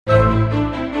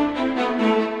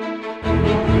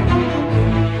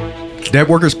Dead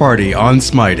Workers Party on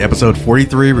Smite, episode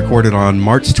 43, recorded on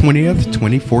March 20th,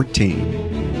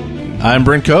 2014. I'm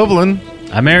Brent Copeland.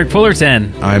 I'm Eric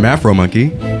Fullerton. I'm Afro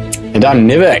Monkey. And I'm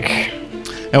Nivek.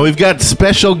 And we've got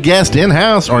special guest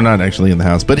in-house, or not actually in the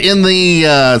house, but in the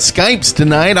Skypes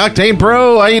tonight, Octane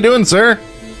Pro. How you doing, sir?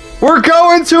 We're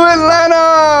going to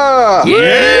Atlanta!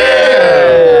 Yeah!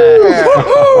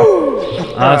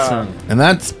 Awesome. And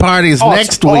that's parties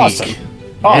next week.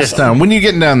 Awesome. When are you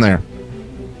getting down there?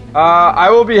 I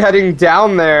will be heading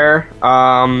down there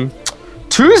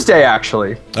Tuesday,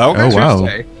 actually. Oh, wow.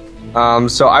 Tuesday.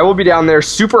 So I will be down there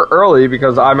super early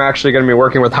because I'm actually going to be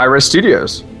working with High Res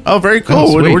Studios. Oh, very cool.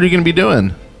 Oh, What sweet. are you going to be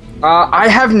doing? I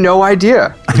have no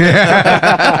idea.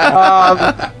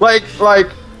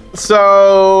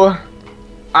 So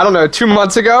I don't know. 2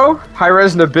 months ago, High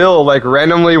Res Nabil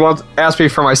randomly asked me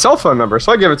for my cell phone number,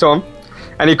 so I give it to him,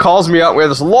 and he calls me up. We have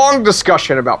this long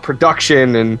discussion about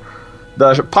production and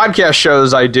the podcast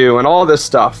shows I do and all this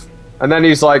stuff. And then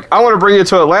he's like, "I want to bring you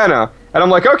to Atlanta," and I'm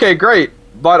like, "Okay, great,"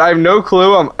 but I have no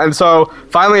clue. And so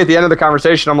finally, at the end of the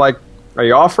conversation, I'm like, "Are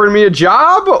you offering me a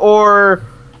job, or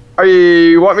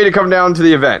you want me to come down to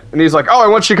the event?" And he's like, "Oh, I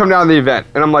want you to come down to the event."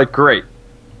 And I'm like, "Great."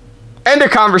 End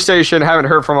of conversation. Haven't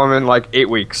heard from him in 8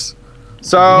 weeks.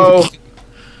 So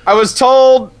I was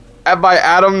told by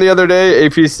Adam the other day,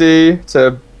 APC,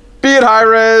 to be at High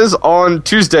Res on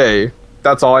Tuesday.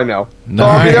 That's all I know. So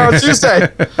I'll be there on Tuesday.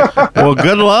 Well,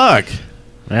 good luck.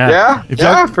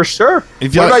 Yeah, for sure.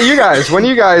 What about you guys? When are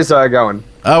you guys going?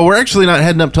 We're actually not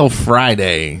heading up till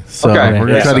Friday, so Okay. we're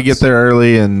going to try to get there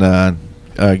early and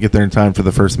get there in time for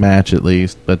the first match at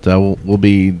least. But we'll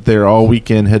be there all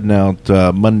weekend, heading out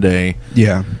Monday.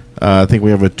 Yeah. I think we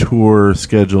have a tour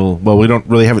scheduled. Well, we don't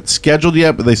really have it scheduled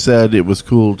yet, but they said it was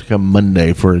cool to come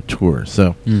Monday for a tour.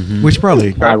 So We should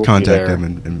probably I will be contact there him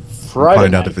and Friday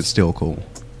find out night. if it's still cool.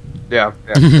 Yeah.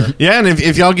 Sure. yeah, and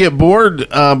if y'all get bored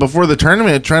before the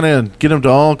tournament, trying to get them to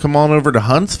all come on over to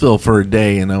Huntsville for a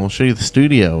day, and I will show you the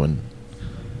studio. And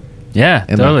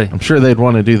Totally. I'm sure they'd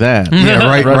want to do that. Yeah,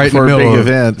 right in for the a middle big of,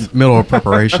 event. middle of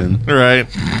preparation. Right.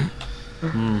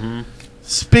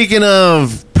 Speaking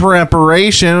of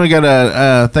preparation, we got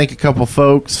to thank a couple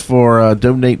folks for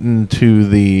donating to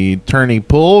the tourney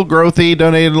pool. Growthy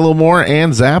donated a little more,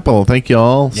 and Zapple. Thank you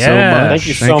all so Yeah. much. Thank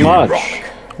you so much.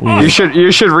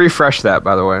 You should refresh that,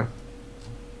 by the way.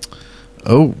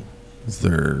 Oh, is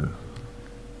there...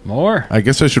 More. I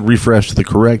guess I should refresh the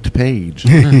correct page.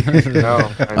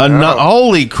 No, I know.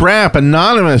 Holy crap!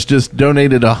 Anonymous just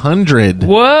donated 100.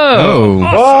 Whoa.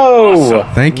 Oh, Whoa!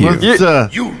 thank you. Let's,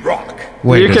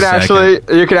 Wait you a can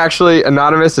second. actually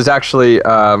Anonymous is actually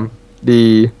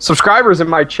the subscribers in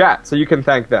my chat, so you can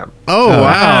thank them. oh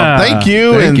wow! Thank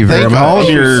you, Thank and you very thank all much.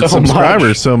 of your Thank you so subscribers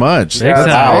much. so much. Big time.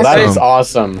 Wow, that is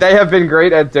Awesome. awesome. They have been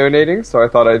great at donating, so I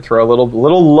thought I'd throw a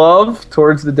little love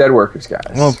towards the Dead Workers guys.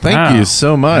 Well, thank Wow. you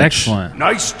so much. Excellent.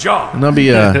 Nice job. And I'll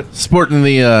be sporting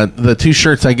the two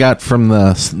shirts I got from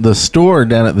the store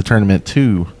down at the tournament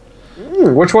too.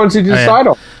 Which ones did you decide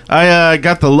on? I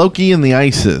got the Loki and the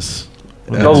Isis.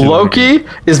 The Loki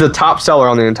is the top seller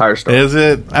on the entire store. Is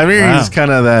it? I mean, Wow. he's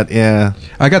kind of that. Yeah.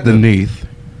 I got the Neath.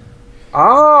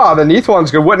 The Neath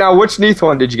one's good. Which Neath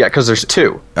one did you get? Because there's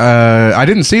two. I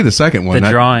didn't see the second one. The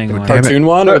drawing one. damn it. Cartoon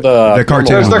one or The cartoon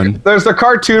There's one. there's the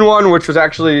cartoon one, which was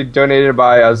actually donated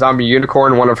by Zombie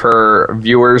Unicorn. One of her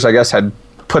viewers, I guess, had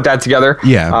put that together.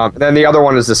 Yeah. And then the other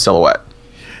one is the silhouette.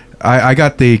 I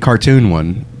got the cartoon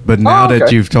one, but now that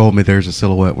okay. you've told me there's a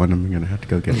silhouette one, I'm going to have to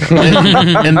go get it.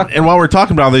 and while we're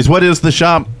talking about all these, what is the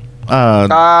shop? Link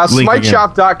again?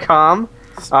 Smiteshop.com.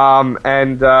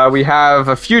 And we have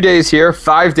a few days here,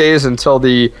 5 days until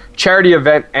the charity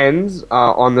event ends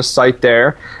on the site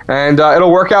there. And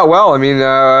it'll work out well. I mean,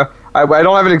 I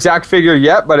don't have an exact figure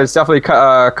yet, but it's definitely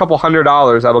a couple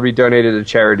 $100 that'll be donated to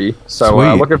charity. So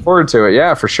Sweet. looking forward to it.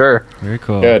 Yeah, for sure. Very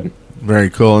cool. Good.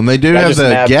 Very cool. And they do I have just the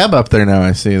nabbed- Gab up there now,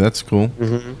 I see. That's cool.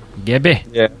 Gibby.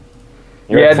 Yeah.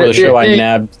 Right before the show, I the-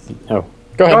 nabbed. Oh, go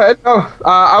Go ahead. ahead. Oh,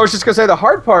 I was just going to say the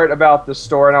hard part about the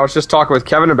store, and I was just talking with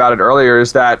Kevin about it earlier,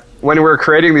 is that when we were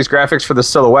creating these graphics for the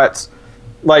silhouettes,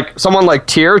 like someone like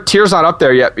Tier's not up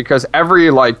there yet because every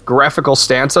graphical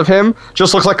stance of him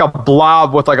just looks like a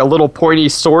blob with a little pointy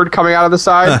sword coming out of the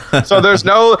side. So there's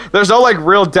no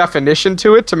real definition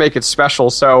to it to make it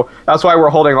special. So that's why we're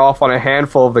holding off on a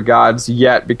handful of the gods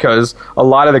yet, because a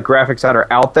lot of the graphics that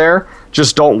are out there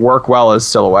just don't work well as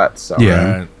silhouettes. So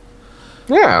Yeah. Right.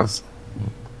 yeah.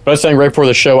 I was saying right before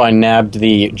the show, I nabbed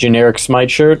the generic Smite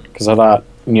shirt because I thought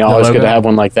always good logo? to have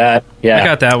one like that. Yeah, I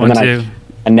got that And one then too.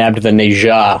 I nabbed the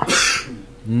Neja.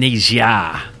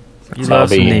 Neja. You So I'll love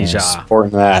some be Neja.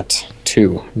 supporting that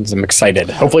too. I'm excited.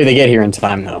 Hopefully they get here in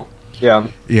time though. Yeah.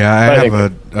 Yeah, I But I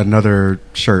have another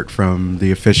shirt from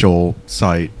the official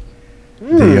site.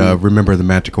 The Remember the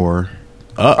Manticore.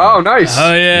 Oh, nice.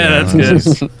 Oh yeah, that's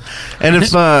good. And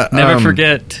if Never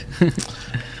forget.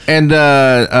 And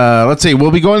let's see,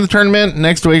 we'll be going to the tournament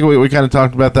next week. We kind of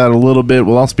talked about that a little bit.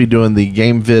 We'll also be doing the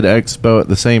Game Vid Expo at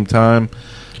the same time.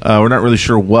 We're not really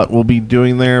sure what we'll be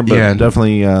doing there, but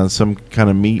definitely some kind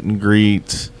of meet and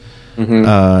greet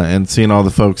and seeing all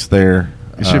the folks there.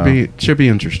 It should be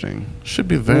interesting. Should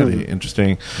be very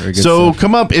interesting. Very good So stuff.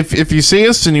 come up if you see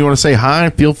us and you want to say hi,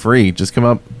 feel free. Just come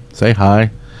up, say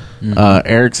hi.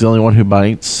 Eric's the only one who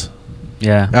bites.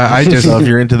 Yeah. I just So if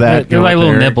you're into that, They're go like up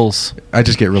little there. nibbles. I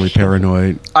just get really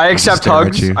paranoid. I accept Stare at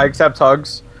hugs. you. I accept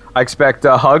hugs. I expect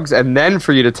hugs, and then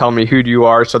for you to tell me who you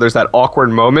are, so there's that awkward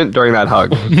moment during that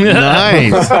hug.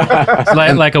 Nice. It's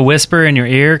like a whisper in your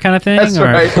ear kind of thing? That's or?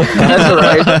 right.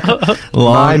 That's right.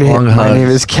 Long my hug. name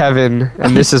is Kevin,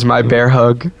 and this is my bear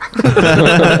hug.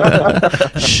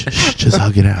 Shh, just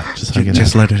hug it out. Just hug it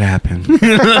Just out. let it happen.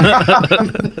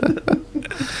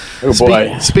 Oh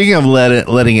boy. Speaking of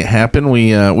letting it happen,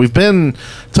 we've been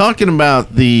talking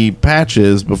about the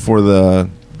patches before the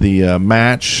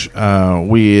match.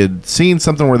 We had seen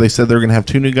something where they said they're going to have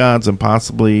 2 new gods and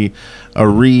possibly a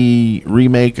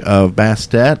remake of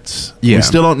Bastet. Yeah. We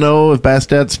still don't know if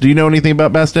Bastet's... Do you know anything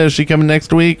about Bastet? Is she coming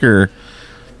next week or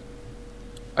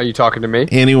Are you talking to me?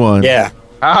 anyone? Yeah.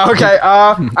 Okay.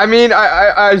 I mean,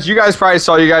 I as you guys probably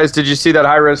saw, did you see that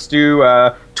Hi-Res Stu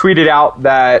tweeted out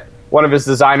that one of his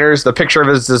designers, the picture of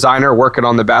his designer working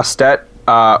on the Bastet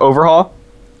overhaul?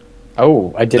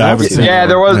 Oh, I did I not haven't see seen that. Yeah,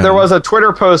 it. there was a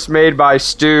Twitter post made by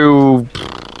Stu,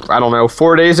 I don't know,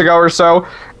 4 days ago or so,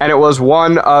 and it was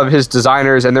one of his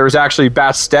designers, and there was actually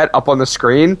Bastet up on the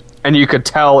screen, and you could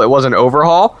tell it was an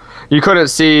overhaul. You couldn't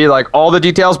see like all the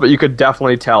details, but you could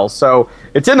definitely tell. So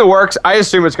it's in the works. I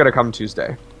assume it's going to come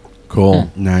Tuesday.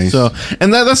 Cool. Nice. So,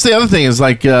 and that's the other thing is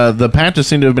like the patches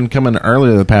seem to have been coming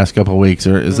earlier the past couple of weeks.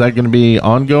 Or is that going to be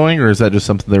ongoing, or is that just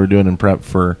something they were doing in prep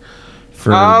for the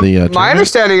tournament? My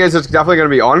understanding is it's definitely going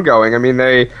to be ongoing. I mean,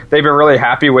 they've been really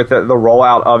happy with the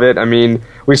rollout of it. I mean,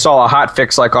 we saw a hot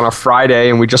fix like on a Friday,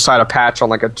 and we just had a patch on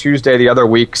like a Tuesday the other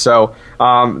week. So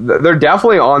they're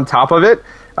definitely on top of it.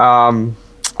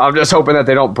 I'm just hoping that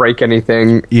they don't break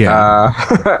anything. Yeah.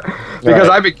 Because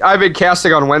Right. I've been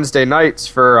casting on Wednesday nights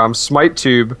for Smite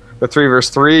Tube, the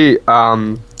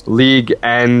 3vs3 league,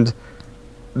 and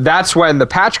that's when the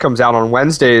patch comes out on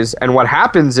Wednesdays. And what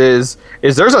happens is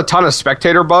there's a ton of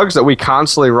spectator bugs that we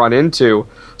constantly run into.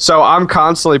 So I'm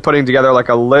constantly putting together like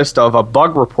a list of a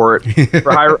bug report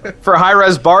for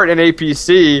Hi-Res Bart and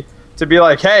APC to be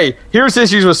like, hey, here's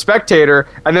issues with spectator,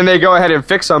 and then they go ahead and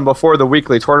fix them before the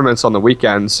weekly tournaments on the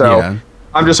weekend. So Yeah.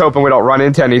 I'm just hoping we don't run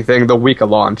into anything the week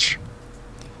of launch.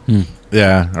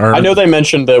 Yeah. Or, I know they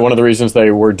mentioned that one of the reasons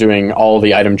they were doing all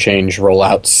the item change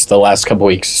rollouts the last couple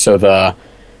weeks, so the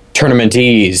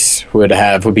tournaменtees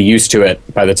would be used to it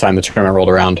by the time the tournament rolled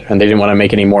around, and they didn't want to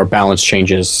make any more balance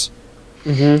changes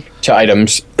to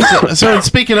items. So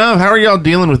speaking of, how are y'all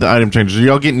dealing with the item changes? Are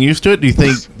y'all getting used to it? Do you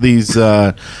think these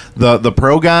the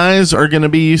pro guys are going to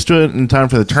be used to it in time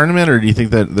for the tournament, or do you think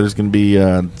that there's going to be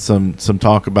some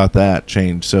talk about that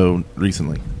change so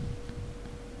recently?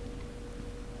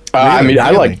 I mean,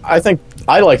 Really? I think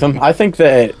I like them. I think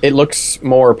that it looks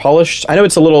more polished. I know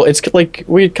it's like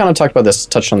we kind of talked about this,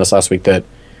 touched on this last week, that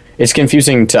it's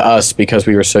confusing to us because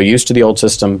we were so used to the old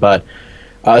system, but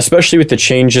especially with the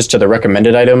changes to the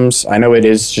recommended items, I know it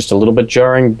is just a little bit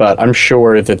jarring, but I'm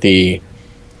sure that the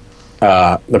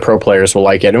pro players will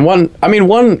like it. And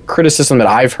one criticism that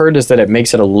I've heard is that it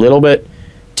makes it a little bit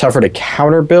tougher to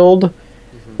counter build,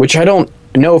 which I don't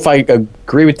know if I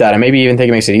agree with that. I maybe even think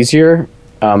it makes it easier.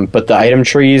 But the item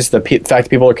trees, the fact that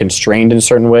people are constrained in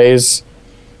certain ways,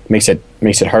 makes it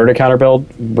harder to counter build,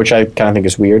 which I kind of think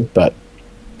is weird. But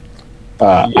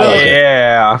I like it.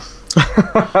 Yeah.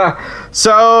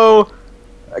 So,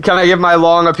 can I give my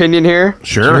long opinion here?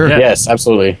 Sure. Yeah. Yes,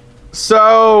 absolutely.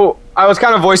 So, I was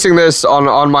kind of voicing this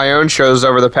on my own shows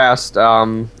over the past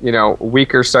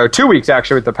week or so, 2 weeks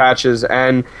actually, with the patches,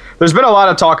 and there's been a lot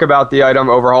of talk about the item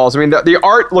overhauls. I mean, the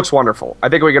art looks wonderful. I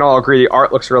think we can all agree the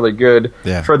art looks really good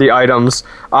for the items.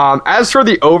 As for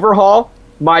the overhaul,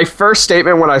 my first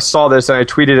statement when I saw this, and I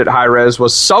tweeted at Hi-Res,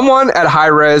 was someone at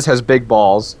Hi-Res has big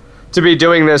balls to be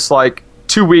doing this like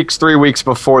 2 weeks, 3 weeks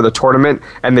before the tournament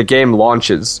and the game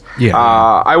launches. Yeah.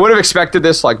 I would have expected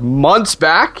this like months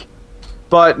back,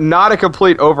 but not a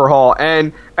complete overhaul.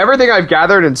 And everything I've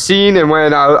gathered and seen, and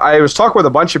when I was talking with a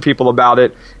bunch of people about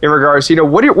it in regards,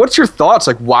 what's your thoughts?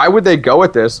 Like, why would they go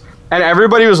with this? And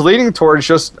everybody was leaning towards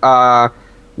just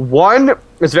one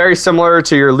is very similar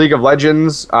to your League of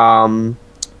Legends item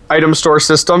store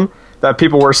system that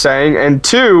people were saying, and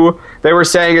two, they were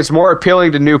saying it's more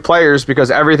appealing to new players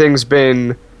because everything's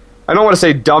been, I don't want to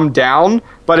say dumbed down,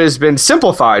 but it's been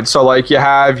simplified. So like you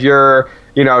have your,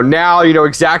 now you know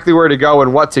exactly where to go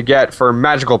and what to get for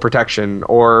magical protection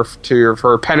or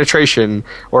for penetration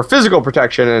or physical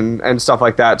protection and stuff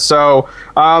like that. So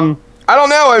I don't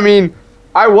know. I mean,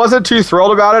 I wasn't too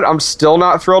thrilled about it. I'm still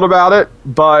not thrilled about it,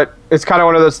 but it's kind of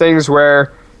one of those things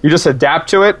where you just adapt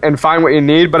to it and find what you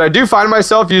need. But I do find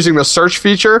myself using the search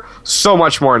feature so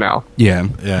much more now. Yeah.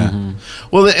 Yeah.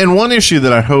 Well, and one issue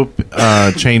that I hope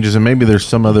changes, and maybe there's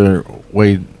some other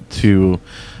way to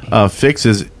fix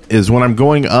is when I'm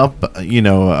going up,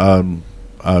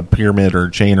 a pyramid or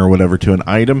chain or whatever to an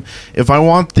item, if I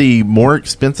want the more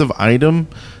expensive item,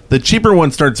 the cheaper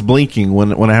one starts blinking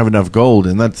when I have enough gold,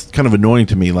 and that's kind of annoying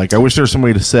to me. Like, I wish there was some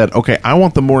way to set, okay, I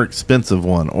want the more expensive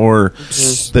one, or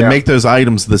they make those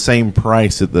items the same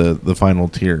price at the final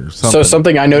tier. So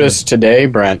something I noticed today,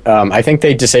 Brent, I think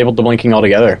they disabled the blinking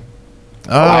altogether.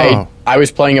 Oh. I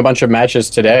was playing a bunch of matches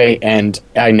today, and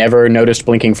I never noticed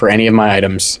blinking for any of my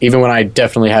items, even when I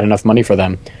definitely had enough money for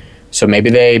them. So maybe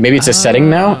it's a setting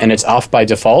now, and it's off by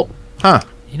default. Huh.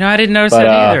 I didn't notice that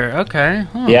either. Okay.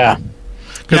 Huh. Yeah.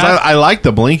 Because I like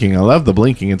the blinking. I love the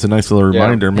blinking. It's a nice little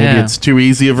reminder. Maybe it's too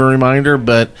easy of a reminder,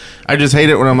 but I just hate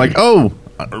it when I'm like, oh,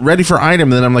 ready for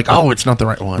item, and then I'm like, oh, it's not the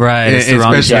right one. Right. It's the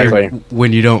wrong Especially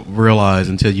when you don't realize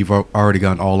until you've already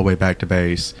gone all the way back to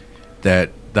base that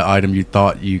the item you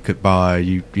thought you could buy,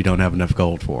 you don't have enough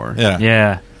gold for. Yeah.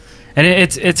 Yeah. And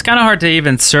it's kind of hard to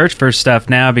even search for stuff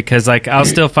now because, like, I'll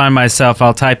still find myself,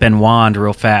 I'll type in wand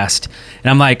real fast, and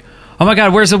I'm like, oh my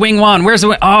god, where's the wing wand? Where's the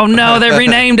wing? Oh no, they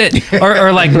renamed it.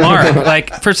 Or like mark.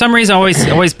 Like, for some reason, I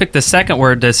always pick the second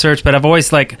word to search, but I've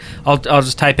always I'll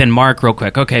just type in mark real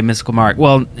quick. Okay, mystical mark.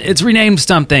 Well, it's renamed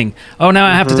something. Oh, now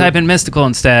I have to type in mystical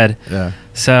instead. Yeah.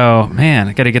 So, man,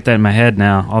 I got to get that in my head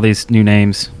now. All these new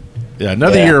names. Yeah,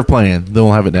 another year of playing, then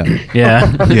we'll have it down.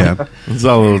 Yeah. Yeah. That's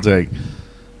all it'll take.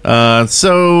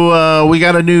 So we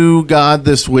got a new god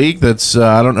this week that's,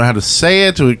 I don't know how to say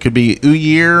it. It could be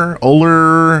Ullr.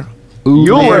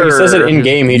 Ullr. He says it in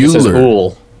game. He just says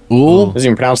Ullr. Ull. Doesn't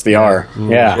even pronounce the R.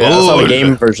 Yeah, that's how the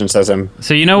game version says him.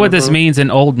 So you know what this means in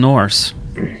Old Norse?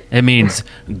 It means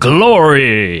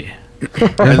glory.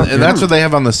 and that's what they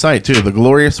have on the site, too. The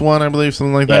glorious one, I believe,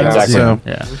 something like that.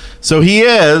 Exactly. So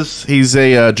he's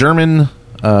a German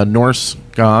Norse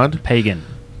god. Pagan.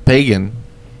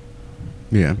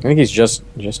 Yeah. I think he's just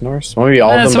Norse. Well, maybe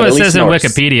all of That's them, what but it at says least in Norse.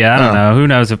 Wikipedia. I don't know. Who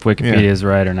knows if Wikipedia is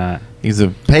right or not? He's a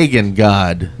pagan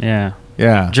god. Yeah.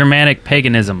 Yeah. Germanic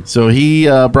paganism. So he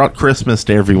brought Christmas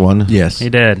to everyone. Yes. He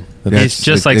did. That's He's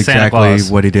just like exactly Santa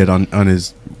Claus. what he did on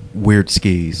his weird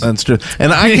skis. That's true.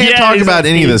 And I can't Yeah, talk he's about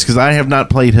on any of skis. this because I have not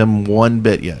played him one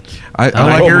bit yet. I I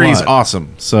like hear him a he's lot.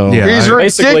 awesome. So Yeah. He's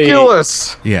Basically-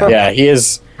 ridiculous. Yeah. Yeah, he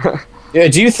is. Yeah,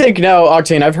 do you think now,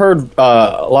 Octane? I've heard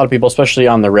a lot of people, especially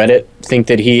on the Reddit, think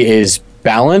that he is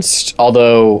balanced,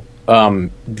 although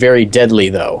very deadly,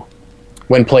 though,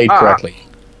 when played correctly.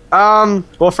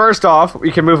 Well, first off, we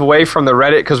can move away from the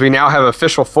Reddit because we now have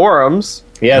official forums.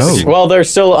 Yes. Oh. Well, they're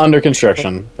still under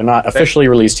construction. They're not officially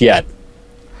released yet.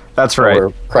 That's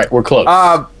right. We're close.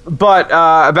 But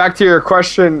back to your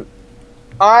question,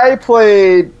 I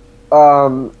played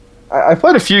I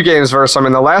played a few games versus him.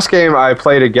 In the last game I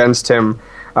played against him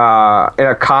in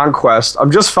a conquest,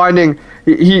 I'm just finding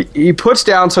he puts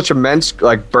down such immense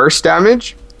burst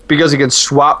damage because he can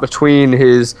swap between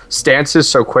his stances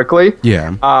so quickly.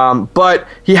 Yeah. But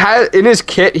he has in his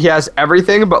kit he has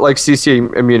everything but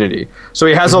CC immunity. So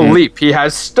he has a leap, he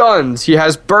has stuns, he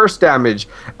has burst damage.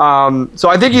 So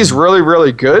I think he's really,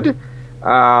 really good.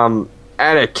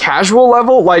 At a casual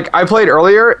level, I played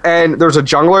earlier, and there's a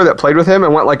jungler that played with him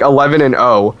and went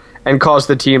 11-0 and caused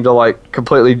the team to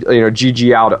completely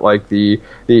GG out at the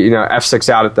F6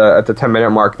 out at the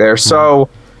 10-minute mark there. So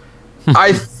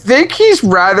I think he's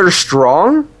rather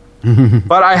strong,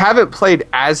 but I haven't played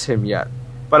as him yet.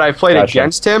 But I played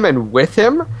against him and with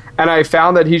him, and I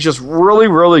found that he's just really,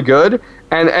 really good.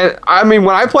 And I mean,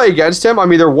 when I play against him,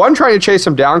 I'm either one, trying to chase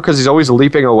him down because he's always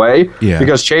leaping away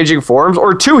because changing forms,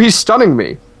 or two, he's stunning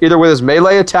me, either with his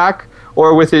melee attack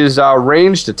or with his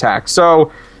ranged attack.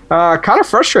 So kind of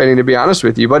frustrating, to be honest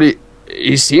with you, but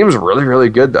he seems really, really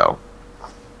good, though.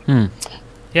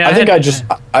 Yeah, I think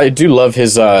I do love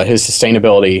his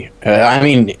sustainability. I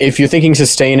mean, if you're thinking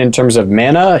sustain in terms of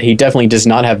mana, he definitely does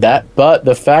not have that. But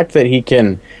the fact that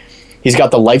he's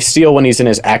got the lifesteal when he's in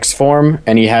his axe form,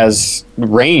 and he has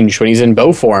range when he's in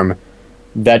bow form.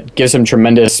 that gives him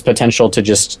tremendous potential to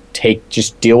just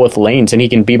deal with lanes, and he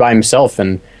can be by himself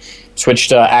and switch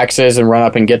to axes and run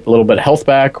up and get a little bit of health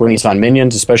back when he's on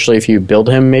minions, especially if you build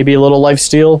him maybe a little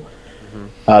lifesteal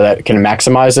that can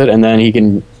maximize it, and then he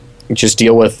can just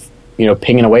deal with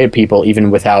pinging away at people even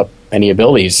without any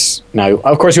abilities. Now,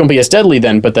 of course, he won't be as deadly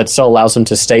then, but that still allows him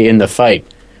to stay in the fight.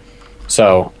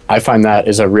 So I find that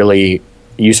is a really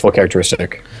useful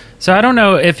characteristic. So I don't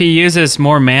know if he uses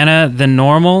more mana than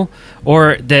normal,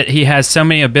 or that he has so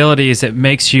many abilities that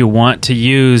makes you want to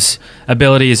use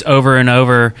abilities over and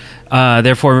over,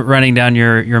 therefore running down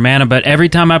your mana. But every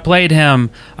time I played him,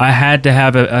 I had to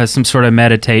have some sort of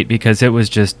meditate because it was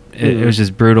just it was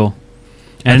just brutal.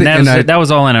 And that was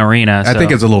all in arena. I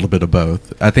think it's a little bit of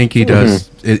both. I think he does.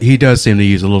 He does seem to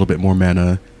use a little bit more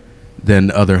mana than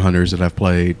other hunters that I've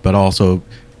played, but also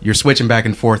you're switching back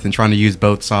and forth and trying to use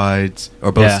both sides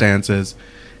or both stances,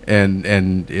 and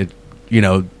it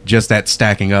just that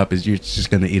stacking up is just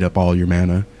going to eat up all your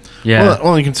mana. Yeah. Well,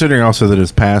 only considering also that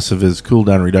his passive is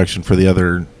cooldown reduction for the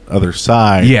other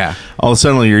side. Yeah. All of a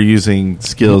sudden you're using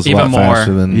skills even a lot more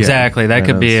faster than exactly. That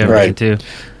could be a reason right. too.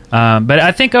 But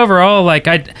I think overall, like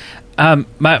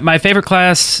my favorite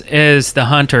class is the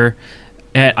hunter.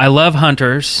 I love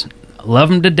hunters, love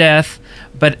them to death.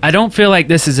 But I don't feel like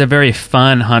this is a very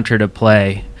fun hunter to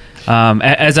play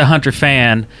as a hunter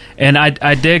fan. And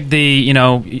I dig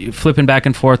the flipping back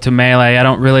and forth to melee. I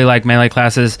don't really like melee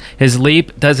classes. His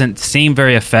leap doesn't seem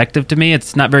very effective to me.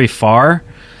 It's not very far.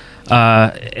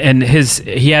 And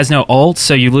he has no ult,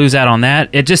 so you lose out on that.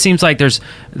 It just seems like there's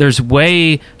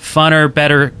way funner,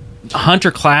 better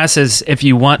hunter classes if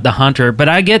you want the hunter. But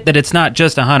I get that it's not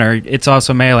just a hunter; it's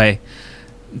also melee.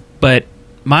 But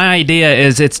my idea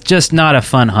is it's just not a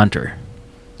fun hunter.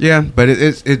 Yeah, but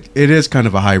it is kind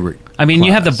of a hybrid. I mean,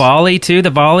 you have the volley too. The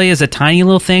volley is a tiny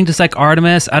little thing, just like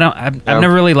Artemis. I've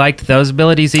never really liked those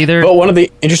abilities either. But one of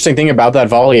the interesting thing about that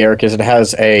volley, Eric, is it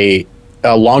has a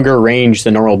longer range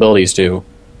than normal abilities do.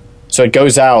 So it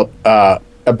goes out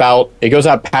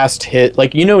past hit,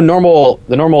 like the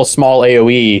normal small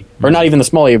AOE, or not even the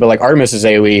small AOE, but like Artemis's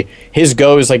AOE. His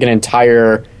goes like an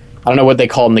entire, I don't know what they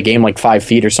call it in the game, like 5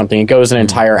 feet or something. It goes an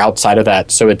entire outside of that,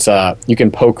 so it's you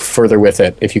can poke further with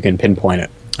it if you can pinpoint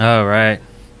it. Oh, right.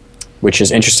 Which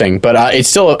is interesting, but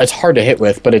it's hard to hit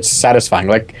with, but it's satisfying.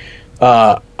 Like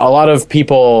a lot of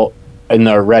people in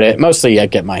the Reddit, mostly I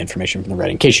get my information from the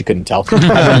Reddit, in case you couldn't tell,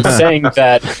 I've been saying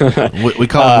that we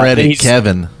call him Reddit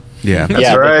Kevin. Yeah,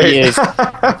 that's right. He is,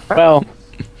 well,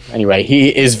 anyway,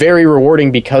 he is very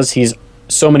rewarding because he's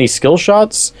so many skill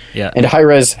shots. Yeah. And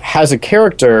Hi-Rez has a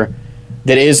character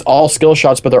that is all skill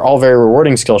shots, but they're all very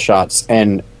rewarding skill shots.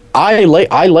 And I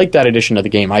like that addition to the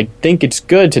game. I think it's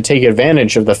good to take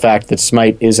advantage of the fact that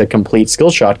Smite is a complete skill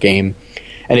shot game,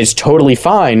 and it's totally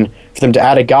fine for them to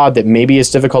add a god that maybe is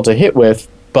difficult to hit with,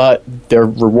 but they're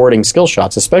rewarding skill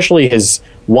shots, especially his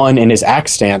one in his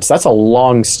axe stance. That's a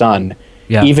long stun,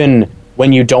 even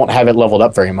when you don't have it leveled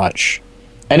up very much.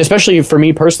 And especially for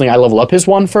me personally, I level up his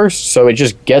one first, so it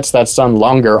just gets that stun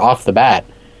longer off the bat.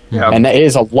 Yeah. And that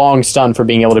is a long stun for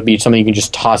being able to beat something you can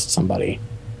just toss at somebody.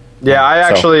 Yeah, I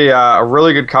actually, a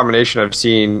really good combination I've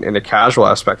seen in the casual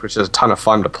aspect, which is a ton of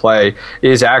fun to play,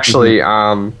 is actually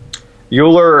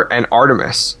Ullr and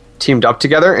Artemis teamed up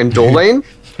together in dual lane.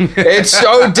 It's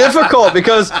so difficult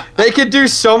because they can do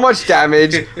so much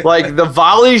damage. Like, the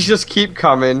volleys just keep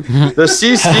coming. The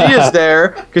CC is there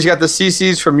because you got the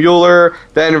CCs from Ullr,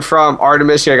 then from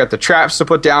Artemis you got the traps to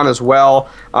put down as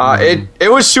well.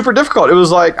 It was super difficult. It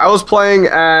was like I was playing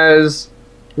as...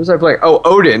 Who was I playing? Oh,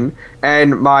 Odin,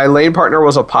 and my lane partner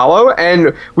was Apollo,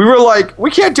 and we were like,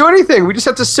 we can't do anything. We just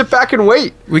have to sit back and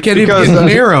wait. We can't even get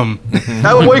near him.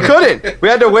 We couldn't. We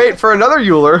had to wait for another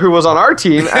Ullr who was on our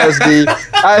team as the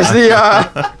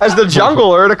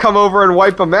jungler to come over and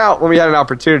wipe them out when we had an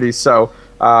opportunity. So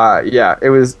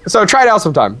it was. So try it out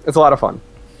sometime. It's a lot of fun.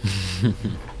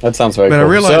 That sounds very cool. I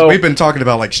realized we've been talking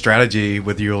about like strategy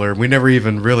with Ullr. We never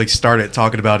even really started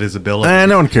talking about his ability.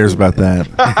 No one cares about that.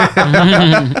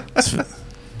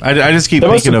 I just keep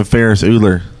thinking of Ferris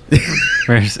Ullr.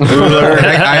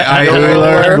 Ullr.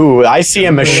 Ooh, I see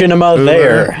a machinima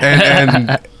there.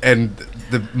 And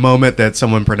the moment that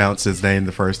someone pronounced his name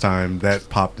the first time, that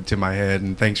popped into my head,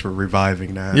 and thanks for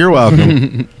reviving that. You're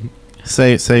welcome.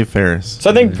 Say Ferris. So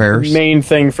I think the main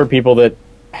thing for people that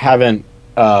haven't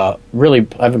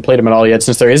played him at all yet,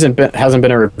 since there hasn't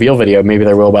been a reveal video, maybe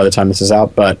there will by the time this is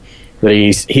out, but that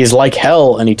he's like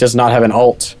hell and he does not have an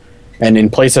ult, and in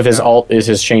place of his ult is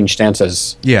his changed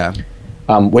stances. Yeah.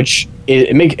 Which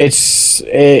it's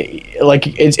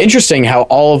interesting how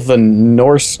all of the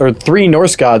Norse, or 3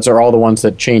 Norse gods, are all the ones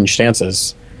that change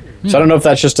stances. So I don't know if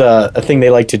that's just a thing they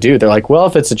like to do. They're like, well,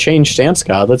 if it's a changed stance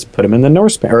god, let's put him in the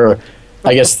Norse. Or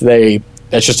I guess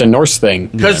that's just a Norse thing.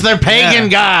 Because they're pagan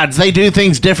gods. They do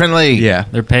things differently. Yeah.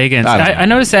 They're pagans. I don't know. I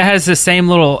noticed that has the same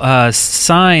little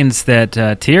signs that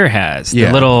Tyr has. Yeah.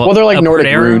 The little Well, they're like upward Nordic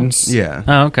arrow. runes. Yeah.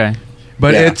 Oh, okay.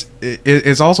 But Yeah.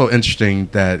 it's also interesting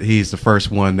that he's the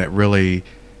first one that really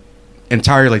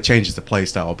entirely changes the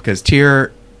playstyle, because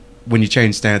Tyr, when you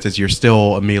change stances, you're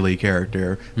still a melee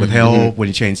character. With Hell, when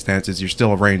you change stances, you're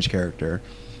still a ranged character.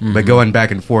 But going back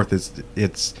and forth,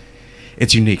 it's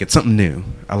unique. It's something new.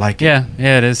 I like it.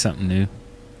 Yeah, it is something new.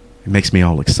 It makes me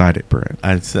all excited, Brent.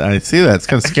 I see that. It's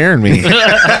kind of scaring me.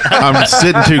 I'm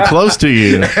sitting too close to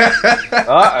you.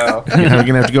 Uh-oh. We're going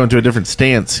to have to go into a different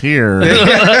stance here.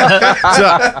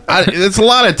 It's a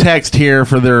lot of text here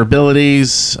for their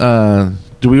abilities.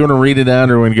 Do we want to read it out,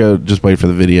 or we want to go just wait for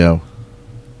the video?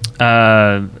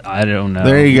 I don't know.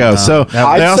 There you go. So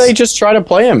I'd say just try to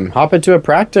play him. Hop into a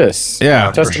practice.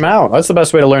 Yeah. Test him out. That's the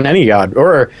best way to learn any god.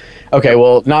 Or, okay,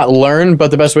 well, not learn,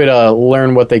 but the best way to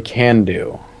learn what they can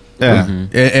do. yeah.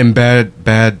 And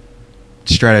bad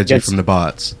strategy Yes. from the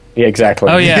bots. Yeah, exactly.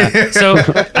 Oh yeah. So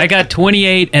I got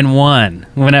 28-1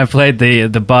 when I played the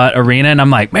bot arena, and I'm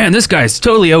like, man, this guy's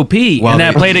totally OP. Well, and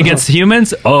then I played against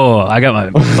humans. Oh, I got my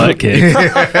butt kicked.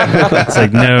 It's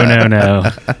like no.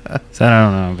 So I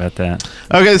don't know about that.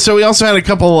 Okay, so we also had a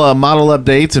couple model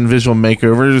updates and visual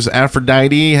makeovers.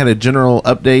 Aphrodite had a general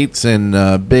updates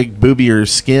and big boobier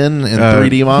skin and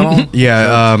 3D model.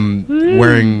 Yeah,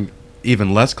 wearing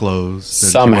even less clothes than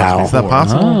she was Somehow. Is that before.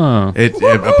 possible? Oh. It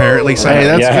apparently so. Hey,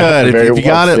 that's Yeah, good. very If you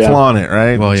got well, it, yeah. flaunt it,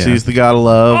 right? Well, yeah. She's the god of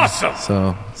love. Awesome.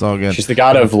 So it's all good. She's the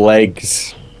god of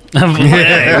legs.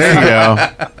 There you go.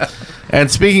 And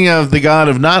speaking of the god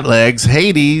of not legs,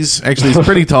 Hades, actually, he's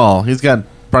pretty tall. He's got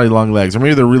probably long legs. Or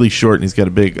maybe they're really short and he's got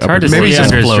a big It's hard upper to Maybe see he's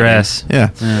under his floating. dress. Yeah.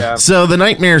 Yeah. So the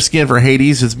Nightmare skin for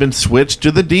Hades has been switched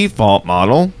to the default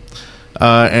model.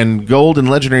 And gold and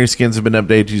legendary skins have been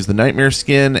updated to use the Nightmare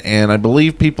skin. And I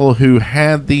believe people who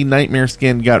had the Nightmare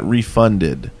skin got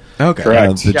refunded Okay.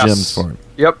 Correct. the Yes. gems for it.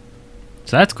 Yep.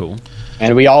 So that's cool.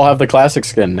 And we all have the classic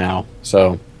skin now.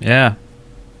 So Yeah.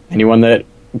 anyone that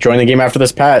joined the game after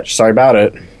this patch, sorry about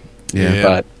it. Yeah.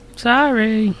 But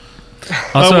Sorry.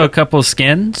 Also, a couple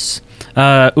skins.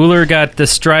 Ullr got the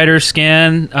Strider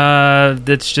skin.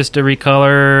 That's just a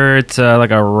recolor. It's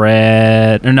like a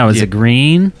red. Or no, is Yeah. it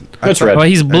green? it's red. Well,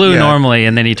 he's blue Yeah. normally,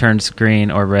 and then he turns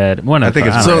green or red. One of I think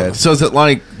them. it's don't know. red. So is it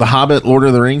like the Hobbit, Lord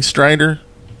of the Rings Strider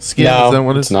skin? no, is that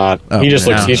what it's not. Oh, he just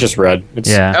okay. looks. He's just red. It's,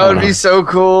 Yeah. I That don't would know. be so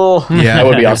cool. Yeah, That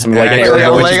would be awesome. Like an Actually,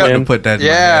 Arrow I Witch's like to Man. put that in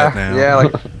my Yeah. head now. Yeah,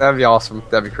 like that'd be awesome.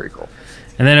 That'd be pretty cool.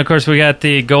 And then, of course, we got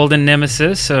the Golden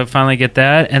Nemesis, so finally get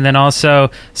that. And then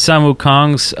also Sun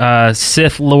Wukong's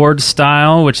Sith Lord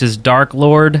style, which is Dark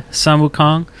Lord Sun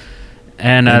Wukong.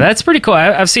 And that's pretty cool.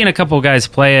 I've seen a couple guys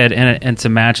play it in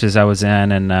some matches I was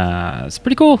in, and it's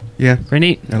pretty cool. Yeah. Pretty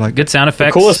neat. I like Good sound The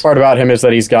effects. coolest part about him is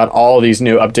that he's got all these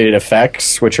new updated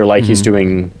effects, which are like he's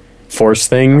doing force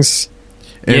things.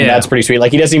 And Yeah. that's pretty sweet.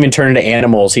 Like he doesn't even turn into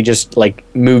animals. He just like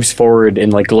moves forward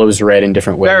and like glows red in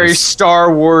different ways. Very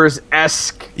Star Wars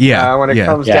esque. Yeah, when it yeah.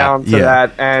 comes Yeah. down to Yeah.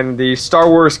 that, and the Star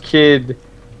Wars kid,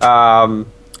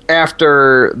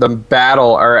 after the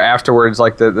battle or afterwards,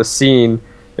 like the scene,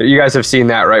 you guys have seen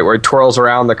that, right? Where he twirls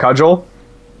around the cudgel,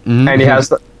 and he has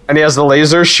the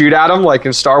laser shoot at him like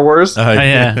in Star Wars. Oh,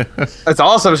 yeah. It's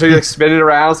awesome. So he's like spinning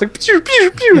around, it's like pew,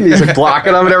 pew, pew, and he's like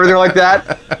blocking them and everything like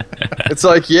that. It's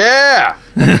like, yeah,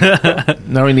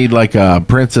 Now we need like a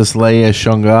Princess Leia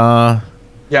Shunga.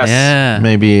 yes, Yeah.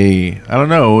 Maybe, I don't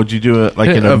know. Would you do it like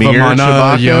an Of Amir Amana,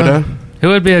 Chewbacca? Yoda. Who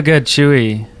would be a good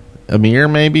Chewie? Amir,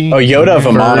 maybe? Oh, Yoda of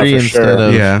Amana Furry for sure. instead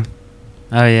of- Yeah.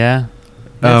 Oh, yeah.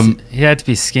 He had to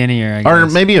be skinnier, I guess. Or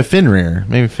maybe a Fenrir.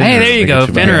 Maybe Fenrir. Hey, there you would go. make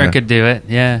it Fenrir Chewbacca. could do it.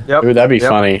 Yeah. yep. Ooh, that'd be Yep.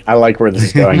 funny. I like where this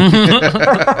is going.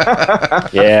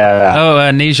 Yeah. Oh,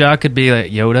 Nisha could be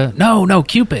like Yoda. No,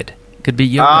 Cupid could be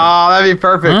Yoda. Oh, that'd be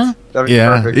perfect. Huh? That'd be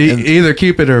Yeah. perfect. Either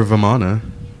Cupid or Vamana.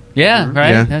 Yeah, right.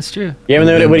 Yeah. That's true. Yeah, and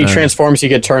then when he uh, transforms, he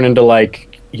could turn into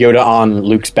like Yoda on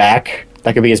Luke's back.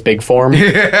 That could be his big form.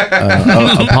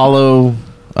 Apollo,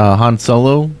 Han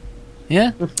Solo,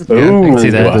 Yeah, Ooh, I can see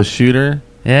that. the shooter.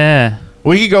 yeah.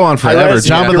 We could go on forever. Let's-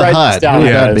 Jabba you the write Hutt. this down, Who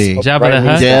would that guys. be? Jabba Write the these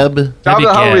Hutt. down. Deb. That'd Jabba be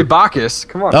the Hutt would be Gab. Bacchus.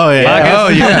 Come on. Oh yeah. Oh,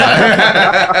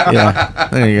 yeah. Yeah.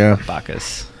 There you go.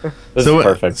 Bacchus. This So, is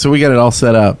perfect. so we got it all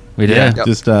set up. We did. Yeah. Yep.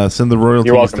 Just send the royalties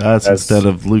You're welcome. to us That's- instead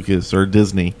of Lucas or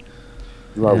Disney.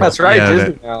 That's right, Yeah,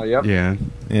 Disney that- now. Yep. Yeah.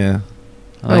 Yeah.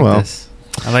 I like Oh, well. this.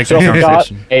 I like So that we've got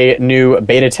conversation. a new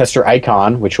beta tester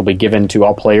icon, which will be given to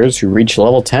all players who reach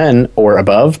level 10 or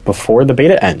above before the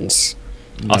beta ends.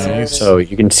 Nice. So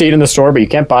you can see it in the store, but you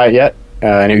can't buy it yet.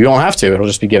 and if you don't have to, it'll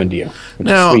just be given to you. Which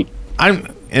is Now, sweet.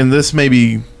 and this may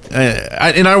be,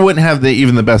 I wouldn't have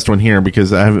even the best one here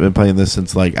because I haven't been playing this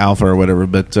since like alpha or whatever.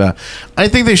 But I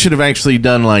think they should have actually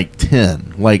done like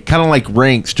 10, like kind of like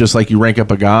ranks, just like you rank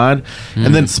up a god,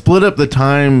 and then split up the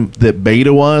time that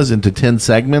beta was into 10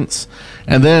 segments,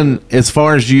 and then as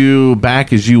far as you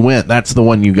back as you went, that's the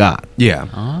one you got.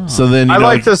 Yeah. So then I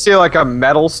like to see like a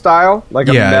medal style, like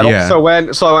a medal. Yeah. So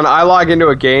when I log into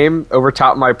a game, over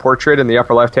top of my portrait in the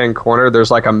upper left hand corner, there's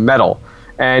like a medal.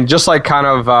 And just like kind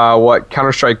of what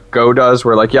Counter-Strike Go does,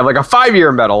 where like you have like a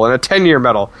 5-year medal and a 10-year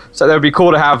medal. So that would be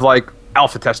cool to have like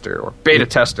alpha tester or beta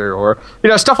tester or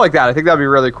stuff like that. I think that would be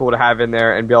really cool to have in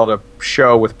there and be able to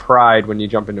show with pride when you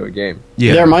jump into a game.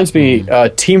 Yeah. That reminds me,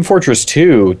 Team Fortress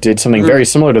 2 did something very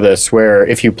similar to this, where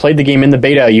if you played the game in the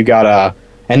beta, you got a...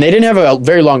 And they didn't have a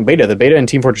very long beta. The beta in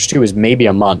Team Fortress 2 was maybe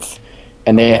a month.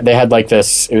 And they had like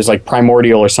this... It was like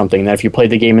Primordial or something. That if you played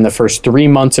the game in the first 3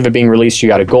 months of it being released, you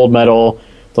got a gold medal.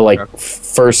 The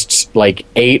first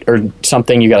 8 or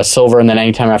something, you got a silver, and then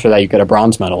anytime after that, you get a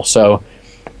bronze medal. So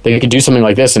they could do something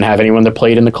like this and have anyone that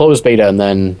played in the closed beta and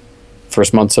then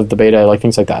first months of the beta, like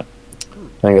things like that.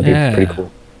 I think that'd be pretty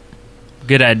cool.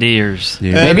 Good ideas.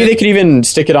 Yeah. Maybe they could even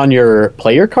stick it on your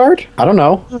player card. I don't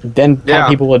know. Then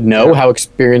people would know how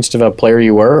experienced of a player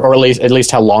you were, or at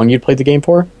least how long you'd played the game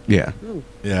for. Yeah.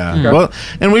 Yeah. Okay. Well,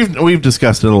 and we've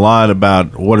discussed it a lot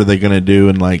about what are they going to do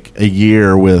in like a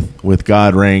year with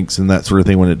god ranks and that sort of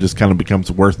thing when it just kind of becomes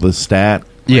a worthless stat.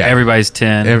 Yeah. Everybody's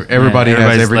 10. Everybody has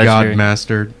everybody's every legendary. god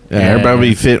mastered. Yeah, everybody will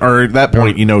be fit, or at that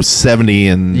point, 70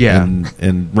 and Yeah.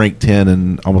 and rank 10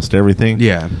 and almost everything.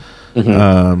 Yeah.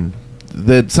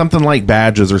 That something like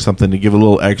badges or something to give a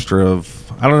little extra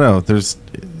of, I don't know.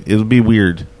 It'll be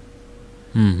weird.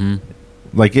 Mm-hmm.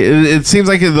 Like it seems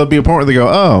like there'll be a point where they go,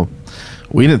 oh,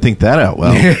 we didn't think that out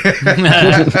well,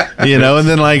 and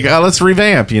then like, oh, let's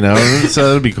revamp, so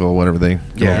it'll be cool, whatever they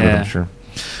go with, I'm sure.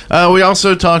 We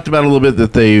also talked about a little bit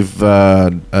that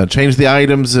they've changed the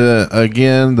items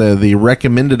again. The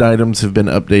recommended items have been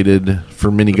updated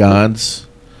for mini gods.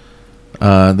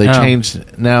 They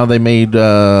changed now. They made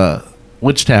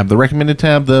which tab? The recommended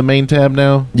tab, the main tab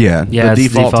now. Yeah. The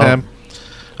default tab.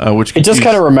 Which it just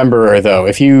kind of remember though.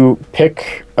 If you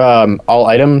pick all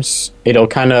items, it'll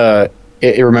kind of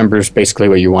it remembers basically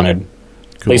what you wanted.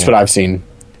 Cool. At least what I've seen.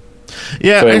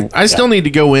 Yeah, so I still need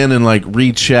to go in and like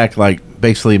recheck like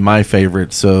basically my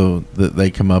favorites so that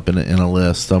they come up in a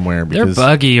list somewhere. Because they're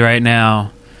buggy right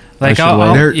now. Like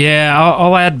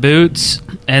I'll add boots,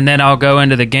 and then I'll go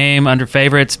into the game under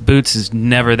favorites. Boots is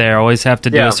never there. I always have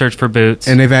to do a search for boots.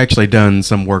 And they've actually done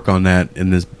some work on that in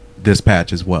this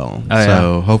patch as well.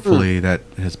 So hopefully that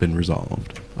has been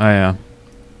resolved. Oh yeah.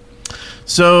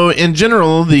 So in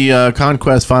general, the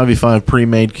Conquest 5v5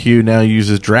 pre-made queue now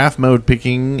uses draft mode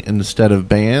picking instead of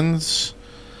bans.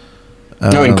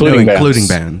 Including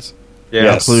bans. Yeah,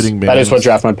 yes, including bans. That is what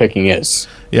draft mode picking is.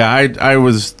 Yeah, I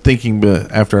was thinking,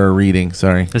 but after our reading,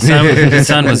 sorry, the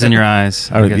sun was in your eyes.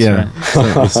 I guess, yeah,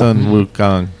 right? the Sun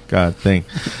Wukong God thing.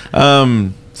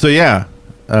 So yeah,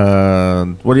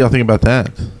 what do y'all think about that?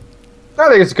 I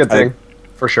think it's a good thing,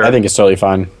 for sure. I think it's totally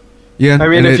fine. Yeah, I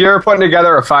mean, if you're putting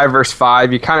together a 5 versus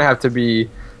 5, you kind of have to be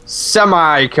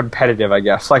semi-competitive, I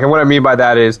guess. Like, and what I mean by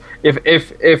that is,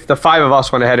 if the 5 of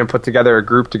us went ahead and put together a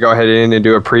group to go ahead in and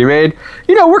do a pre-made,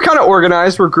 we're kind of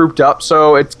organized, we're grouped up,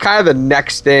 so it's kind of the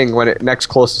next thing, next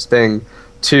closest thing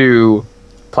to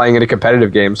playing in a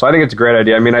competitive game. So I think it's a great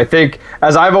idea. I mean, I think,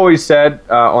 as I've always said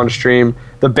on stream,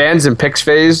 the bans and picks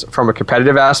phase from a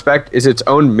competitive aspect is its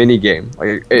own mini game,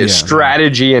 like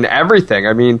strategy and everything.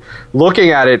 I mean, looking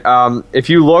at it, if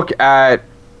you look at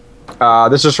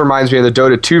this, just reminds me of the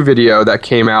Dota 2 video that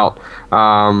came out,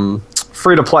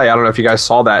 free to play. I don't know if you guys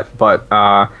saw that, but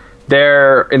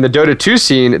there in the Dota 2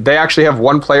 scene, they actually have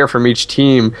one player from each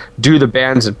team do the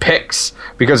bans and picks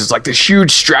because it's like this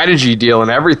huge strategy deal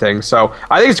and everything. So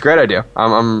I think it's a great idea.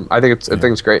 I think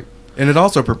it's great. And it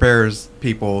also prepares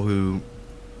people who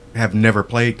have never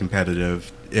played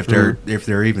competitive, if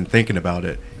they're even thinking about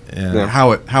it,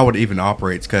 how it even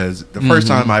operates. Because the first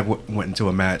time I went into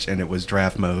a match and it was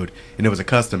draft mode and it was a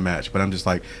custom match, but I'm just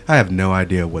like, I have no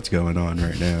idea what's going on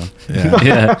right now.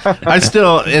 I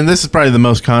still, and this is probably the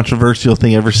most controversial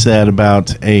thing ever said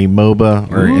about a MOBA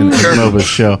or in a MOBA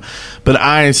show, but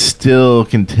I still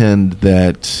contend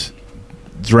that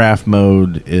draft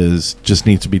mode is just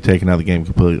needs to be taken out of the game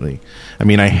completely. I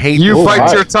mean, I hate You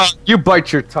bite your tongue. You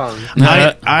bite your tongue.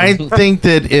 I think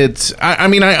that it's. I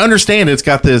mean, I understand it's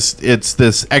got this. It's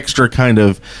this extra kind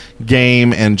of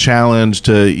game and challenge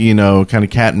to kind of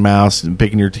cat and mouse and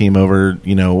picking your team over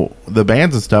the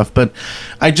bands and stuff. But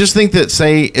I just think that,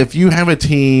 say, if you have a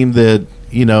team that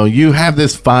you have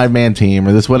this 5-man team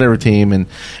or this whatever team, and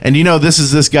this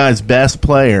is this guy's best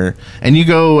player, and you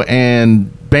go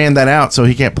and ban that out so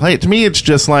he can't play it. To me, it's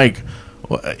just like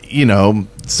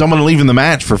someone leaving the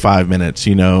match for 5 minutes.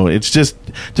 It's just,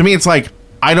 to me, it's like,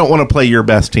 I don't want to play your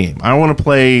best team. I want to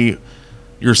play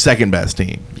your second best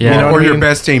team. Yeah, or your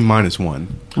best team -1.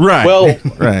 Right. Well,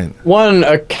 right.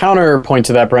 A counterpoint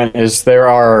to that, Brent, is there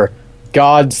are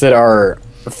gods that are,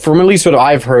 from at least what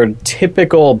I've heard,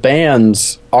 typical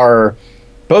bans are,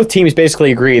 both teams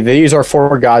basically agree that these are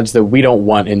 4 gods that we don't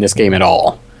want in this game at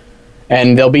all.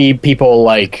 And there'll be people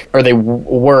I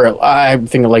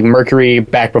think like Mercury,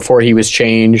 back before he was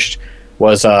changed,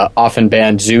 was often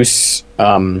banned. Zeus,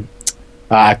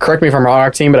 correct me if I'm wrong, our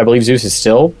team, but I believe Zeus is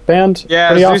still banned.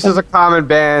 Yeah, Zeus is a common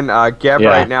ban. Geb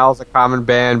right now is a common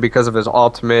ban because of his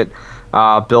ultimate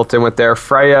built in with there.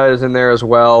 Freya is in there as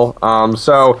well. I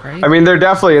mean, they're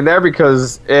definitely in there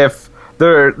because if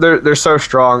they're so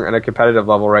strong at a competitive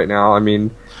level right now. I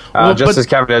mean, just as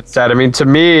Kevin had said, I mean, to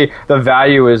me, the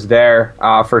value is there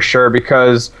for sure,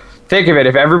 because think of it,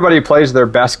 if everybody plays their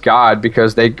best god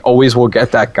because they always will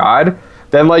get that god,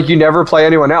 then you never play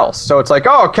anyone else. So it's like,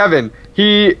 oh, Kevin,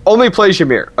 he only plays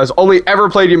Ymir, has only ever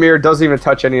played Ymir, doesn't even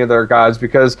touch any of their gods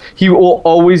because he will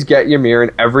always get Ymir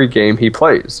in every game he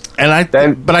plays. But I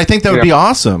think that would be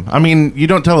awesome. I mean, you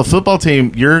don't tell a football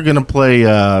team you're going to play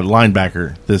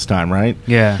linebacker this time, right?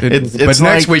 Yeah. But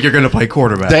next week you're going to play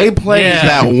quarterback. They play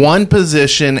that one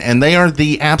position, and they are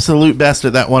the absolute best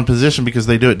at that one position because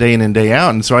they do it day in and day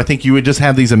out. And so I think you would just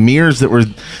have these Emirs that were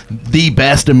the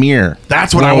best Emir.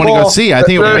 That's what I want to go see. I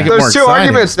think it would make it more exciting. There's 2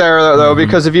 arguments there, though,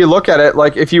 because if you look at it,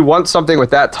 if you want something with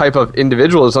that type of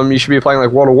individualism, you should be playing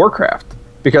World of Warcraft,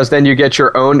 because then you get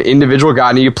your own individual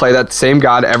god and you play that same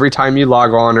god every time you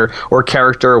log on or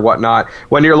character or whatnot.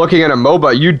 When you're looking at a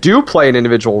MOBA, you do play an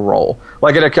individual role.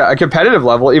 At a competitive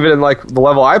level, even in the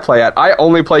level I play at, I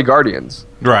only play Guardians.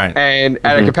 Right. And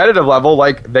at a competitive level,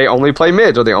 they only play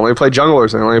mids, or they only play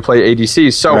junglers, and they only play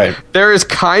ADCs. So there is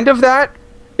kind of that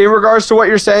in regards to what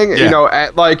you're saying.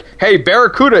 Hey,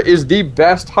 Barracuda is the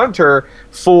best hunter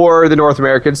for the North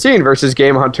American scene versus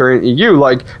Game Hunter in EU.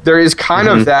 There is kind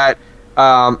of that,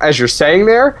 as you're saying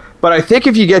there. But I think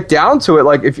if you get down to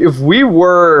it, if we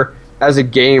were, as a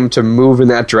game, to move in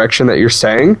that direction that you're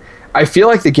saying, I feel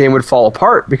like the game would fall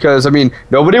apart, because, I mean,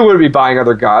 nobody would be buying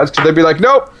other gods, because they'd be like,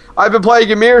 nope, I've been playing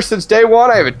Ymir since day one,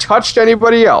 I haven't touched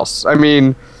anybody else. I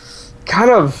mean,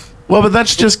 kind of... Well, but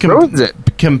that's just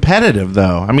competitive,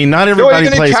 though. I mean, not everybody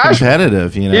plays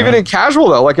competitive, Even in casual,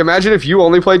 though. Imagine if you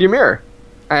only played Ymir.